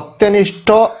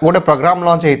सत्यनिष्ठ गोटे प्रोग्राम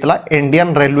लॉन्च हेतला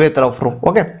इंडियन रेलवे तरफ रु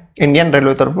ओके इंडियन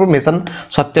रेलवे तरफ mission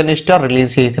सत्यनिष्ठ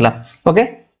release हेतला okay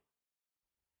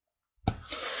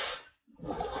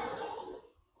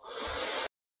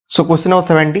so question number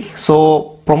 70 so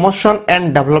promotion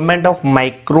and development of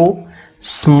micro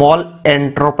small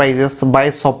enterprises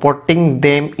bye supporting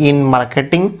them in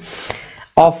marketing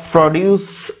of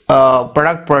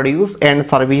product produce and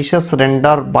services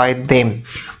rendered by them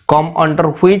come under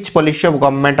which policy of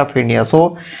government of India so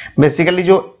basically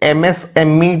जो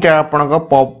MSME टा आपण का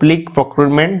public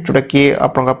procurement जोटा कि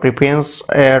आपण का preference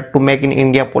to make in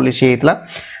India policy हेतला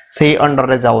से under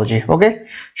रे जाउ जी ओके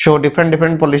सो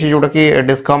डिफरेंट पॉलिसी जोटा कि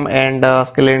डिस्कम एंड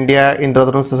स्किल इंडिया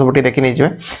इंद्रधनुष से सबटी देखि नै जिवे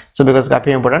सो बिकॉज़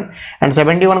काफी important and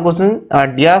 71 question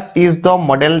DIAS is the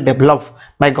model developed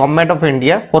by government of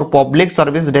India for public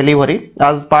service delivery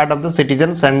as part of the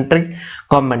citizen centric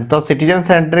government तो citizen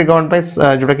centric government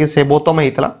पे जोटा कि सेबोतो में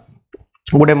हितला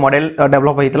गोटे मॉडल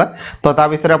डेवलप होता तो ता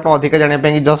विषय आप अधिक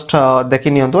जानापी जस्ट देखी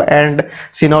नियंतु एंड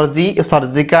सिनर्जी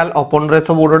सर्जिकल ओपन रे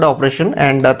सब गोटे ऑपरेशन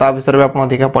एंड ता विषय भी आप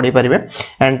अधिक पढ़ी पारे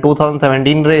एंड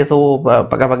 2017 रे सब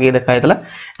पकापाकि देखाइला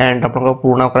एंड आपन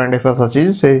पुराना करंट अफेयर्स अछि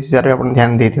से हिसाब रे आपन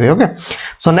ध्यान देथिबे ओके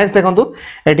सो नेक्स्ट देखंतु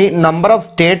eighty number of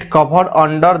state covered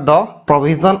under the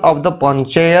provision of the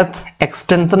panchayat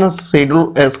extension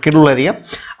schedule area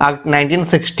act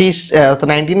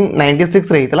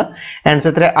 1996 रहीतला and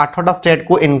सेतरे 8टा state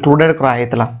को इंक्लूडेड करा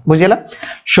हेतला बुझिला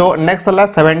सो नेक्स्ट हला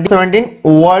 17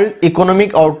 वर्ल्ड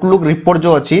इकोनॉमिक आउटलुक रिपोर्ट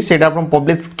जो अछि सेटा अपन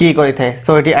पब्लिश की करि थाए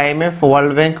सो eighty IMF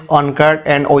world bank ऑनकार्ड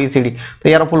and OECD तो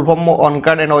यार फुल फॉर्म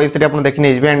ऑनकार्ड एंड ओईसीडी अपन देखि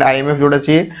नै जेबे एंड आईएमएफ जोडा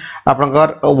छी आपनकर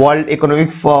वर्ल्ड इकोनॉमिक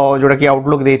जोडा की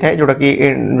आउटलुक देइ थाए जोडा की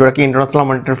इंटरनेशनल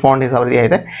मॉनेटरी फंड हिसाब रे दिया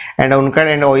थाए एंड उनका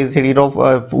एंड ओईसीडी रो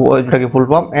जोटा की फुल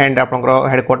फॉर्म एंड आपनकर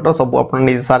हेडक्वार्टर सब आपन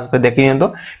निज सर्च पे देखि नियंतो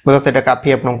बिकॉज़ सेटा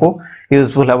काफी आपनको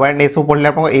यूजफुल है एंड एसो पढ़ले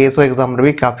आपनको एएसओ एग्जाम रे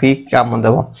भी काफी काम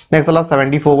देबो नेक्स्ट वाला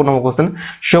 74 को number question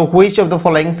show which of the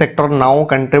following sector now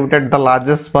contributed the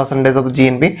largest percentage of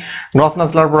GNP gross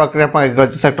national product रे आपन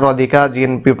एग्रीकल्चर सेक्टर अधिका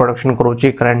जीएनपी प्रोडक्शन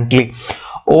करूची करंटली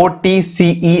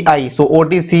ओटीसीईआई सो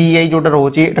ओटीसीईआई जोटा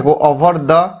रहउची एटाको over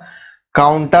the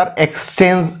counter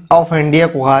exchange of India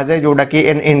कहा जाए जोटा कि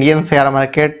एन इंडियन शेयर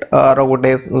मार्केट रो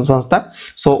गोटे संस्था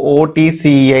सो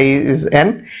ओटीसीआई is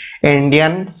an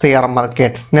Indian share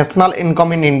market national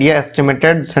income in India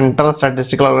estimated central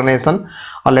statistical organisation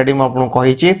already मैं आपको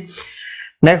कहिची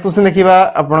नेक्स्ट क्वेश्चन देखिबा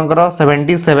आपनकर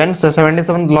 77 सो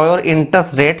 77 लोअर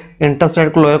इंटरेस्ट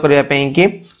रेट को लोअर करिया पई कि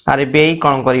आरबीआई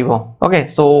कोन करिवो ओके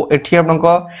सो एठी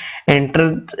आपनको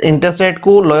इंटरेस्ट रेट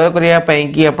को लोअर करिया पई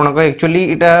कि आपनको एक्चुअली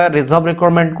इटा रिजर्व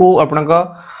रिक्वायरमेंट को आपनको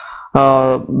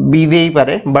बी देई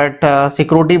पारे बट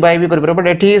सिक्योरिटी बाय भी कर पारे बट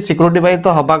एठी सिक्योरिटी बाय तो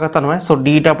हबा कथा न सो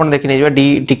डी टा अपन देखि नै जेबे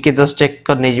डी टिके जस्ट चेक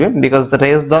कर नै जेबे because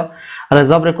raise the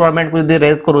reserve requirement को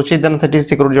रेज करूची देन सेटी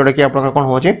सिक्योरिटी जोडा कि आपन कोन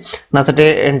होची ना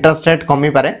सेटे इंटरेस्ट रेट कमी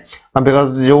पारे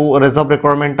बिकॉज़ जो रिजर्व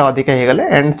रिक्वायरमेंट अधिक हे गेले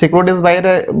एंड सिक्योरिटीज बाय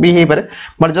रे भी हे पारे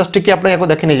बट जस्ट टिके आपन याको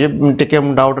देखि नै जेबे टिके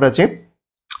डाउट रहची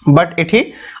बट एठी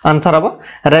आंसर अब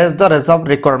raise the reserve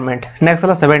requirement next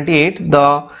वाला 78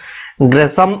 the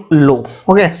Gresham low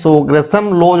okay so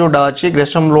Gresham लो जोडा अछि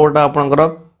ग्रेसम लो टा आपनकर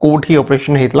कोठी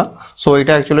ऑपरेशन हेतला सो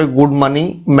एटा एक्चुअली गुड मनी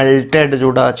मेल्टेड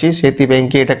जोडा अछि सेति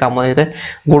बैंक एटा काम हेते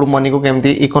गुड मनी को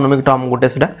केमती इकोनॉमिक टर्म गोटे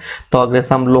सेटा तो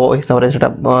ग्रेसम लो हिसाब रे सेटा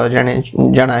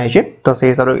जाना है जे तो से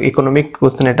हिसाब रे इकोनॉमिक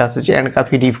क्वेश्चन एटा आसी एंड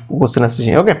काफी डीप क्वेश्चन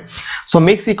आसी ओके सो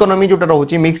मिक्स इकोनॉमी जोटा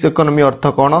रहउची मिक्स इकोनॉमी अर्थ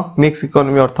कोन मिक्स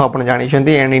इकोनॉमी अर्थ आपण जानि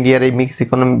छथि एंड इंडिया रे मिक्स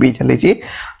इकोनॉमी भी चली छी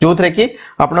जोथरे कि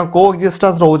आपण को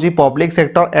existence रहउची public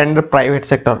sector and private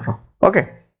sector okay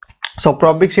so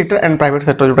public sector and private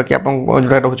sector जोटा कि आपन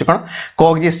जोटा रहउची कोन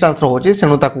कोएक्जिस्टेंस रहउची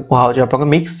सेनु ताकू कहा होची आपन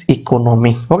मिक्स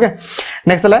इकोनॉमी ओके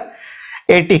नेक्स्ट हला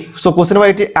 80 so question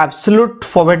number 80 absolute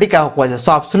poverty का कहा जाय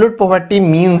सो एब्सोल्यूट पॉवर्टी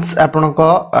मींस आपन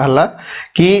को हला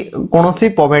कि कोनोसी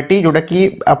पॉवर्टी जोटा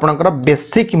कि आपनकर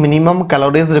बेसिक मिनिमम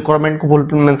कैलोरीज रिक्वायरमेंट को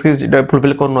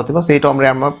फुलफिल कर नथिबो सेही टर्म रे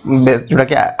हम जोटा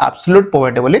कि एब्सोल्यूट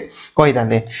पॉवर्टी बोली कहि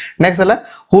दांदे नेक्स्ट हला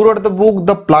who wrote the book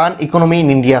the plan economy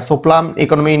in India so plan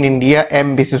economy in India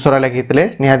M Visvesvaraya लिखितले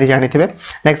निहाती जानिथिबे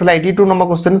नेक्स्ट हला 82 नंबर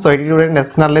क्वेश्चन सो 82 रे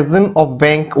nationalism of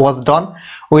bank was done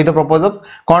with the purpose of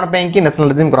cone bank की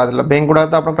nationalism करा दिला bank गुडा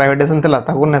तो अपन privatisation थिला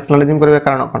ताको nationalism करबे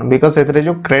कारण कोन बिकॉज़ सेतरे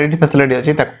जो क्रेडिट फैसिलिटी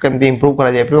अछि ताको केमती इंप्रूव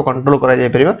करा जाय परबो कंट्रोल करा जाय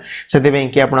परबो सेते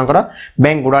बैंक की आपनकर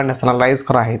बैंक गुडा नेशनलाइज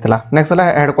करा हेतला नेक्स्ट हला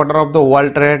headquarter of the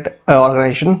world trade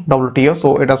organisation WTO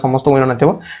सो एटा समस्त को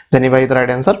जानथिबो Geneva is the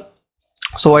right answer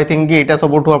so I think Etah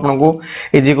सबटू आपनको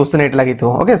easy question eight लागि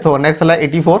थो ओके सो नेक्स्ट हला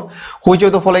 84 which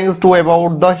of the following is true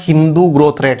about the Hindu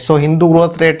growth rate so Hindu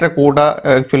growth rate रे कोडा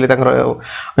actually तंगर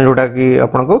जोटा कि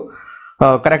आपनको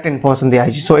correct information दिया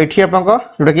है सो एठी आपनको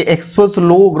जोटा कि expose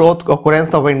low growth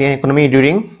occurrence of Indian economy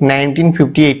during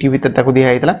 1950-80 भीतर ताको दिया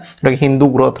हैतला जोटा कि हिंदू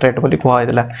ग्रोथ रेट बोली कोहा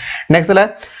हैतला नेक्स्ट हला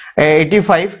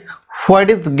 85 what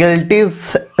is गिल्टीज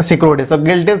security so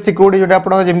गिल्टीज security जोटा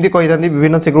आपण जेमति कहि थांदी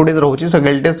विभिन्न सिक्योरिटीज रहउची सो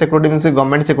गिल्टीज सिक्योरिटी मींस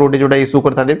गवर्नमेंट सिक्योरिटी जोटा इशू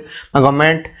करथादे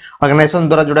गवर्नमेंट ऑर्गेनाइजेशन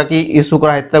द्वारा जोटा कि इशू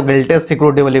करा हेता गिल्टीज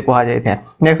सिक्योरिटी बोली कहा जाय था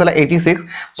नेक्स्ट हला 86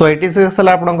 सो 86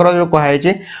 हला आपनकर जो कहा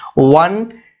है one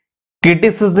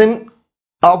criticism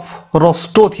of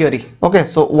Rosto theory okay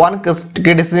so one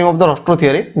criticism of the Rosto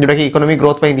theory जोटा कि इकोनॉमिक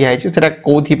ग्रोथ पई दिया है सेटा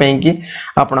कोथि पई कि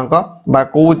आपनका बा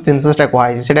को जिंसटा कहा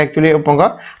है सेटा actually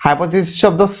आपनका hypothesis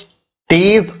of the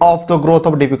stage of the growth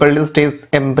of difficulty stage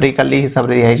empirically हिसाब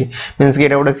रे दिया है मींस कि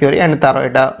एटा गोटे थ्योरी एंड तारो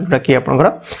एटा जोटा कि आपनकर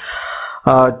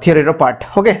theory ro part.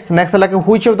 Okay, so next like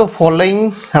which of the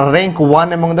following rank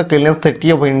one among the cleanest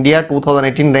city of India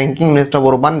 2018 ranking Minister of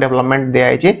Urban Development दिया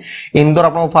है इंदौर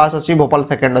आपन फर्स्ट अछि भोपाल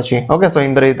सेकंड अछि. Okay, so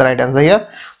Indore is the right answer here.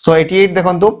 So 88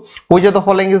 देखंतु which of the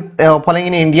following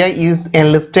in India is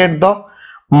enlisted the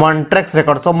Montrex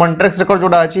record. So Montrex record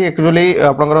जोड़ा अछि actually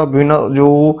आपनकर विभिन्न जो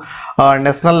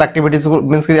नेशनल एक्टिविटीज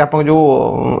मींस कि आपन जो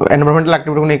एनवायरमेंटल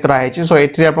एक्टिविटी को नै करा है छी. सो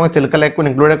एथि आपन चिल्का लेक को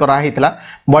इंक्लूड करा हितला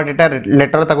बट एटा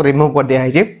लेटर ताको रिमूव कर दिया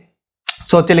है छी.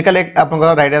 सो चिल्का लेक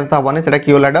आपनकर राइट आंसर हबनी सेटा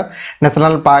कियोलाड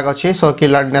नेशनल पार्क अछि. सो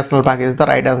कियोलाड national park is the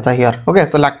right answer here. Okay,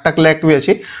 so Loktak lake भी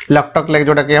अछि. लकटक लेक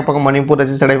जोटा कि आपन मणिपुर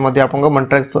अछि सेटा मध्ये आपन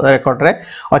मॉन्ट्रेक्स रेकॉर्ड रे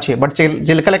अछि. बट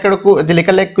चिल्का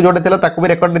लेक जोटा तेला ताको भी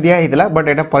रेकॉर्ड दिया हितला बट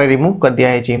एटा पर रिमूव कर दिया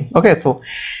है छी. ओके, सो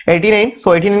 89.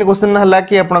 सो 89 क्वेश्चन हला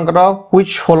कि आपनकर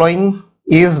which following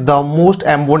is the most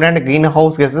abundant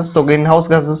greenhouse gases. So greenhouse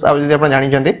gases अब जदि आपण जानि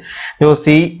जंती जो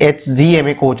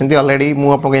CHGMA कहउचंती ऑलरेडी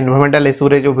मु आपन एनवायरमेंटल इशू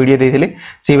रे जो वीडियो देथिले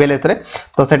CVLS रे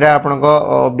तो सेटा आपन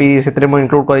को भी सेतरे मु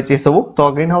इंक्लूड करिछि सब. तो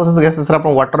ग्रीन हाउस गैसेस रे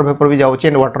आपन वाटर वेपर भी जाउछि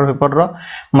एंड वाटर वेपर रो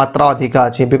मात्रा अधिक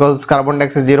अछि because carbon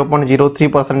dioxide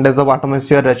 0.03% of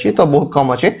atmosphere अछि तो बहुत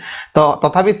कम अछि. तो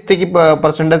तथापि स्थिति की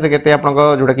परसेंटेज केते आपन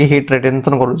को जोटा कि हीट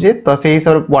रिटेंशन करूछि तो सेही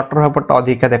सब वाटर वेपर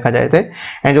अधिक देखा जाय थे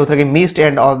एंड जो कि मिस्ट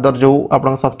एंड अदर जो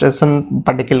आपन सब्सटेंशन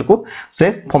पार्टिकल को से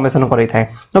फॉर्मेशन करै थाए.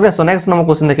 Okay, so next number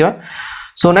question देखिबा.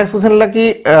 सो नेक्स्ट क्वेश्चन ला कि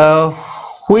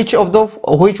which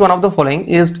one of the following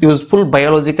is useful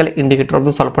biological indicator of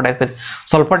the sulfur dioxide.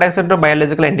 Sulfur dioxide ro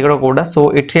biological indicator कोडा.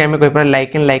 सो एठी हमें कोइ पर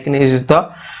lichen is the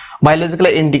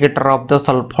biological indicator of the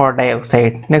sulfur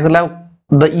dioxide. Next La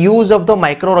the use of the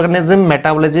microorganism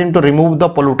metabolism to remove the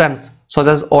pollutants such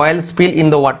as oil spill in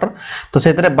the water. तो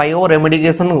सेतरे bio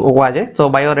remediation होआ जे. सो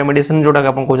bio remediation जोटा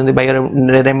अपन कहउछन्ती bio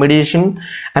remediation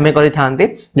हमें करि थांते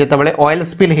जेते बेले oil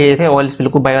spill हे थे oil spill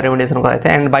को bio remediation कराय थे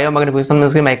एंड बायो मैग्निफिकेशन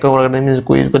मींस कि माइक्रो ऑर्गेनिज्म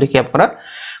को यूज करके आपरा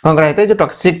कोन कराय थे जो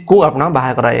टॉक्सिक को अपना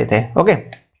बाहर कराय थे. ओके,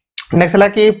 नेक्स्ट ला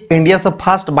कि इंडिया से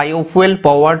first biofuel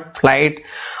powered flight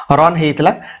run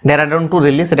हेतला Dehradun to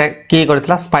Delhi सेटा की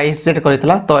करथला स्पाइस जेट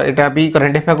करथला. तो एटा भी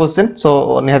करंट अफेयर क्वेश्चन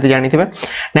सो निहाती जानि थिबे.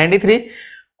 93.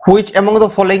 Which among the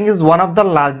following is one of the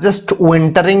largest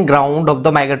wintering ground of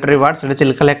the migratory birds? सेटा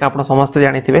चिल्का लेक आपण समस्त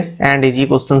जानि थिबे एंड इजी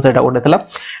क्वेश्चन सेटा उठेतला.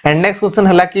 एंड नेक्स्ट क्वेश्चन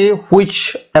हला कि which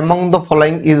among the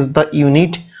following is the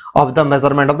unit of the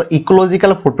measurement of the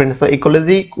ecological footprint. So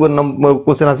ecology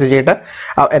question आसी जेटा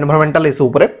environmental issue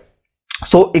ऊपर.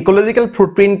 सो ecological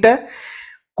footprint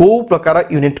को प्रकार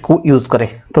यूनिट को यूज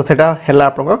करे तो सेटा हला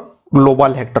आपण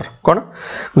ग्लोबल हेक्टर. कोन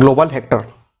ग्लोबल हेक्टर.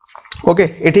 ओके,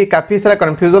 एठी काफी सारा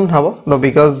कंफ्यूजन हबो नो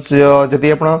बिकॉज़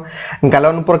जदि आपण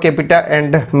gallon per capita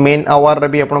and main our रे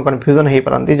भी आपण कंफ्यूजन हे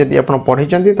परंती जदि आपण पढि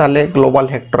चंती ताले ग्लोबल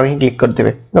हेक्टर ही क्लिक कर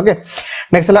देबे. ओके,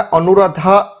 नेक्स्ट ला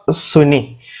अनुराधा सुनी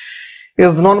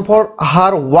is known for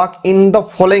her work in the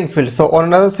following field. So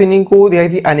Anuradha सुनी को दिया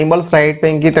थी एनिमल्स राइट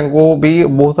पे कि तंको भी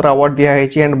बहुत सारा अवार्ड दिया है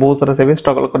एंड बहुत सारा से भी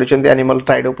स्ट्रगल करिसंती एनिमल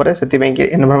राइट ऊपर सेति में कि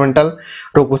एनवायरमेंटल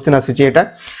रो क्वेश्चन आसी छै एटा.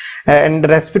 And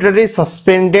respiratory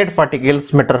suspended particles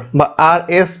matter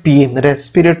RSPM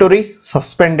respiratory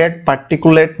suspended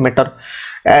particulate matter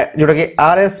जोटा कि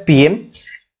RSPM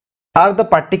are the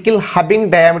particle having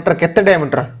diameter केते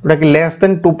diameter जोटा कि less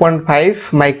than 2.5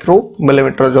 micro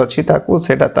millimeter जो अछि ताकू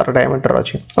सेटा तार diameter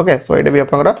अछि. ओके, सो एटा भी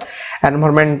आपनकर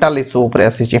एनवायरमेंटल इशू ऊपर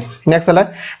आसी छै. नेक्स्ट हला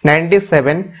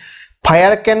 97.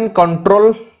 Fire can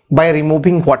control by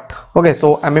removing what. Okay, so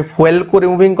हमें fuel को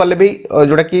removing करले भी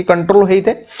जोटा कि कंट्रोल हेई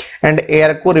थे एंड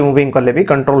एयर को रिमूविंग करले भी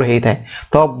कंट्रोल हेई थे.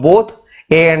 तो बोथ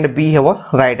A and B हेबो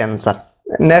right answer.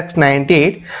 Next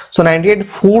 98. So 98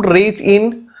 food rich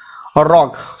in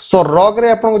rock. So rock रे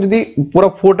आपन जदी पूरा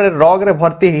फूड रे रॉक रे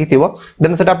भर्ती हेतिबो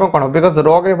देन सेटा आपन कोन बिकॉज़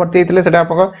रॉक रे भर्ती हेतिले सेटा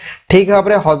आपन ठीक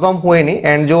भाबरे हजम होएनी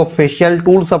एंड जो फेशियल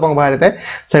टूल्स आपन बाहर थे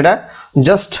सेटा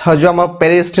जस्ट जो हम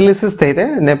पेरिस्टालिसिस थे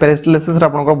ने पेरिस्टालिसिस रे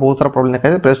आपन को बहुत सारा प्रॉब्लम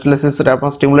देखा पेरिस्टालिसिस रे आपन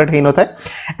स्टिमुलेट हेइ न था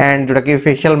एंड जोटा कि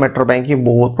फेशियल मैटर बैंक की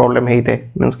बहुत प्रॉब्लम हेइ थे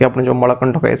मींस कि आपन जो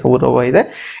मलकंठ के सब रोग हेइ थे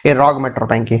ए रॉक मैटर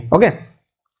बैंक की. ओके,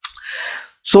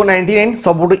 सो 99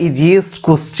 सबुट इजीएस्ट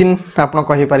क्वेश्चन आपन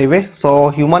कहि परिबे. So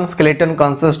human skeleton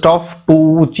consist of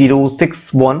 2061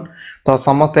 bone. तो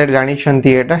समस्त जानि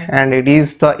छंती एटा and it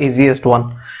is the easiest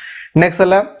one. Next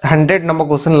हला 100 number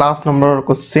question last number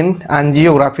question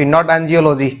angiography not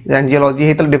angiology. Angiology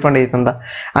Hetal different हेतंदा.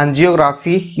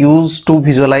 Angiography used to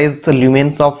visualise the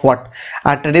lumens of what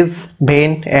arteries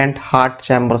when and heart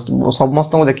chambers.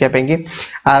 समस्त को देखिया पेंगी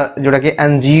जोटा कि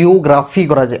angiography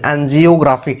करा जे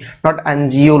angiography not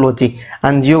angiology.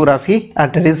 Angiography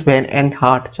arteries when and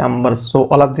heart chambers. So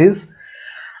all of this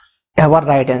our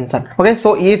right answer. Okay,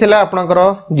 so ये थिला आपनकर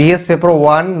GS paper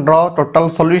 1 रो total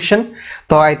solution.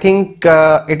 तो आई थिंक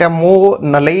एटा मो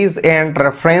नॉलेज एंड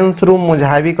रेफरेंस रूम मु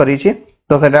जहा भी करी छी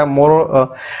तो सेटा मोर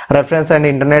reference and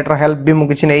internet row help भी मु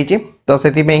किछि नै छी. तो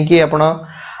सेति में कि आपण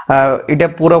इटा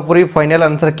पूरा पूरी फाइनल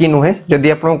आंसर की नुहे. जदि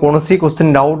आपण कोनोसी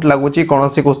क्वेश्चन डाउट लागुची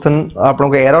कोनोसी क्वेश्चन आपण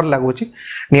को एरर लागुची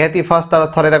निहाती फर्स्ट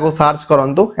थरे ताको सर्च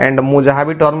करंतु एंड मु जहा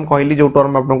भी टर्म कहली जो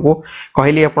टर्म आपण को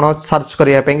कहली आपण सर्च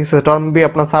करिया पे से टर्म भी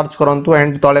आपण सर्च करंतु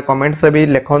एंड तले कमेंट्स रे भी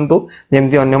लिखंतु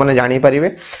जेमति अन्य माने जानि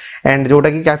परिबे एंड जोटा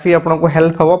कि काफी आपन को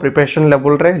हेल्प हबो प्रिपरेशन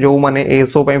लेवल रे जो माने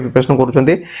एसओ पे प्रिपरेशन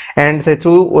करूछंती एंड से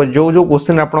जो जो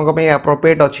क्वेश्चन आपन को पे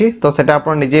एप्रोप्रिएट अछि तो सेटा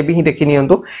आपन निजे भी देखि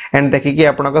नियंतु एंड देखि कि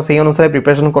आपन को सही अनुसार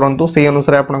प्रिपरेशन करंतु सही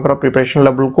अनुसार आपन को प्रिपरेशन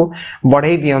लेवल को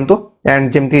बढ़ाई दियंतु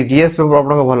एंड जेमति जीएस पेपर आपन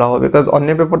को भलो हो बिकॉज़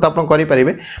अन्य पेपर तो आपन करि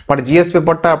परिबे बट जीएस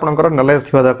पेपर टा आपन को नॉलेज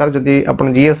थिबा दरकार जदि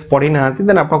आपन जीएस पढी नाहंती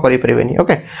देन आपन करि परिबेनी.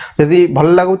 ओके, जदि भल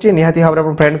लागुची निहाती भाबरे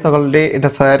आपन फ्रेंड्स सकल रे एटा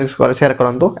शेयर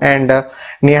करंतु एंड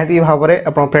निहाती भाबरे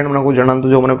आपन फ्रेंड मन को जणांतु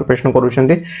जो माने प्रिपरेशन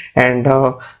करूछंती एंड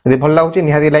जदि भल लागुची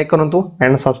निहाती लाइक करंतु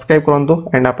एंड सब्सक्राइब करंतु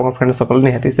एंड आपन फ्रेंड्स सकल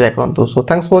निहाती शेयर करंतु. So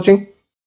thanks for watching.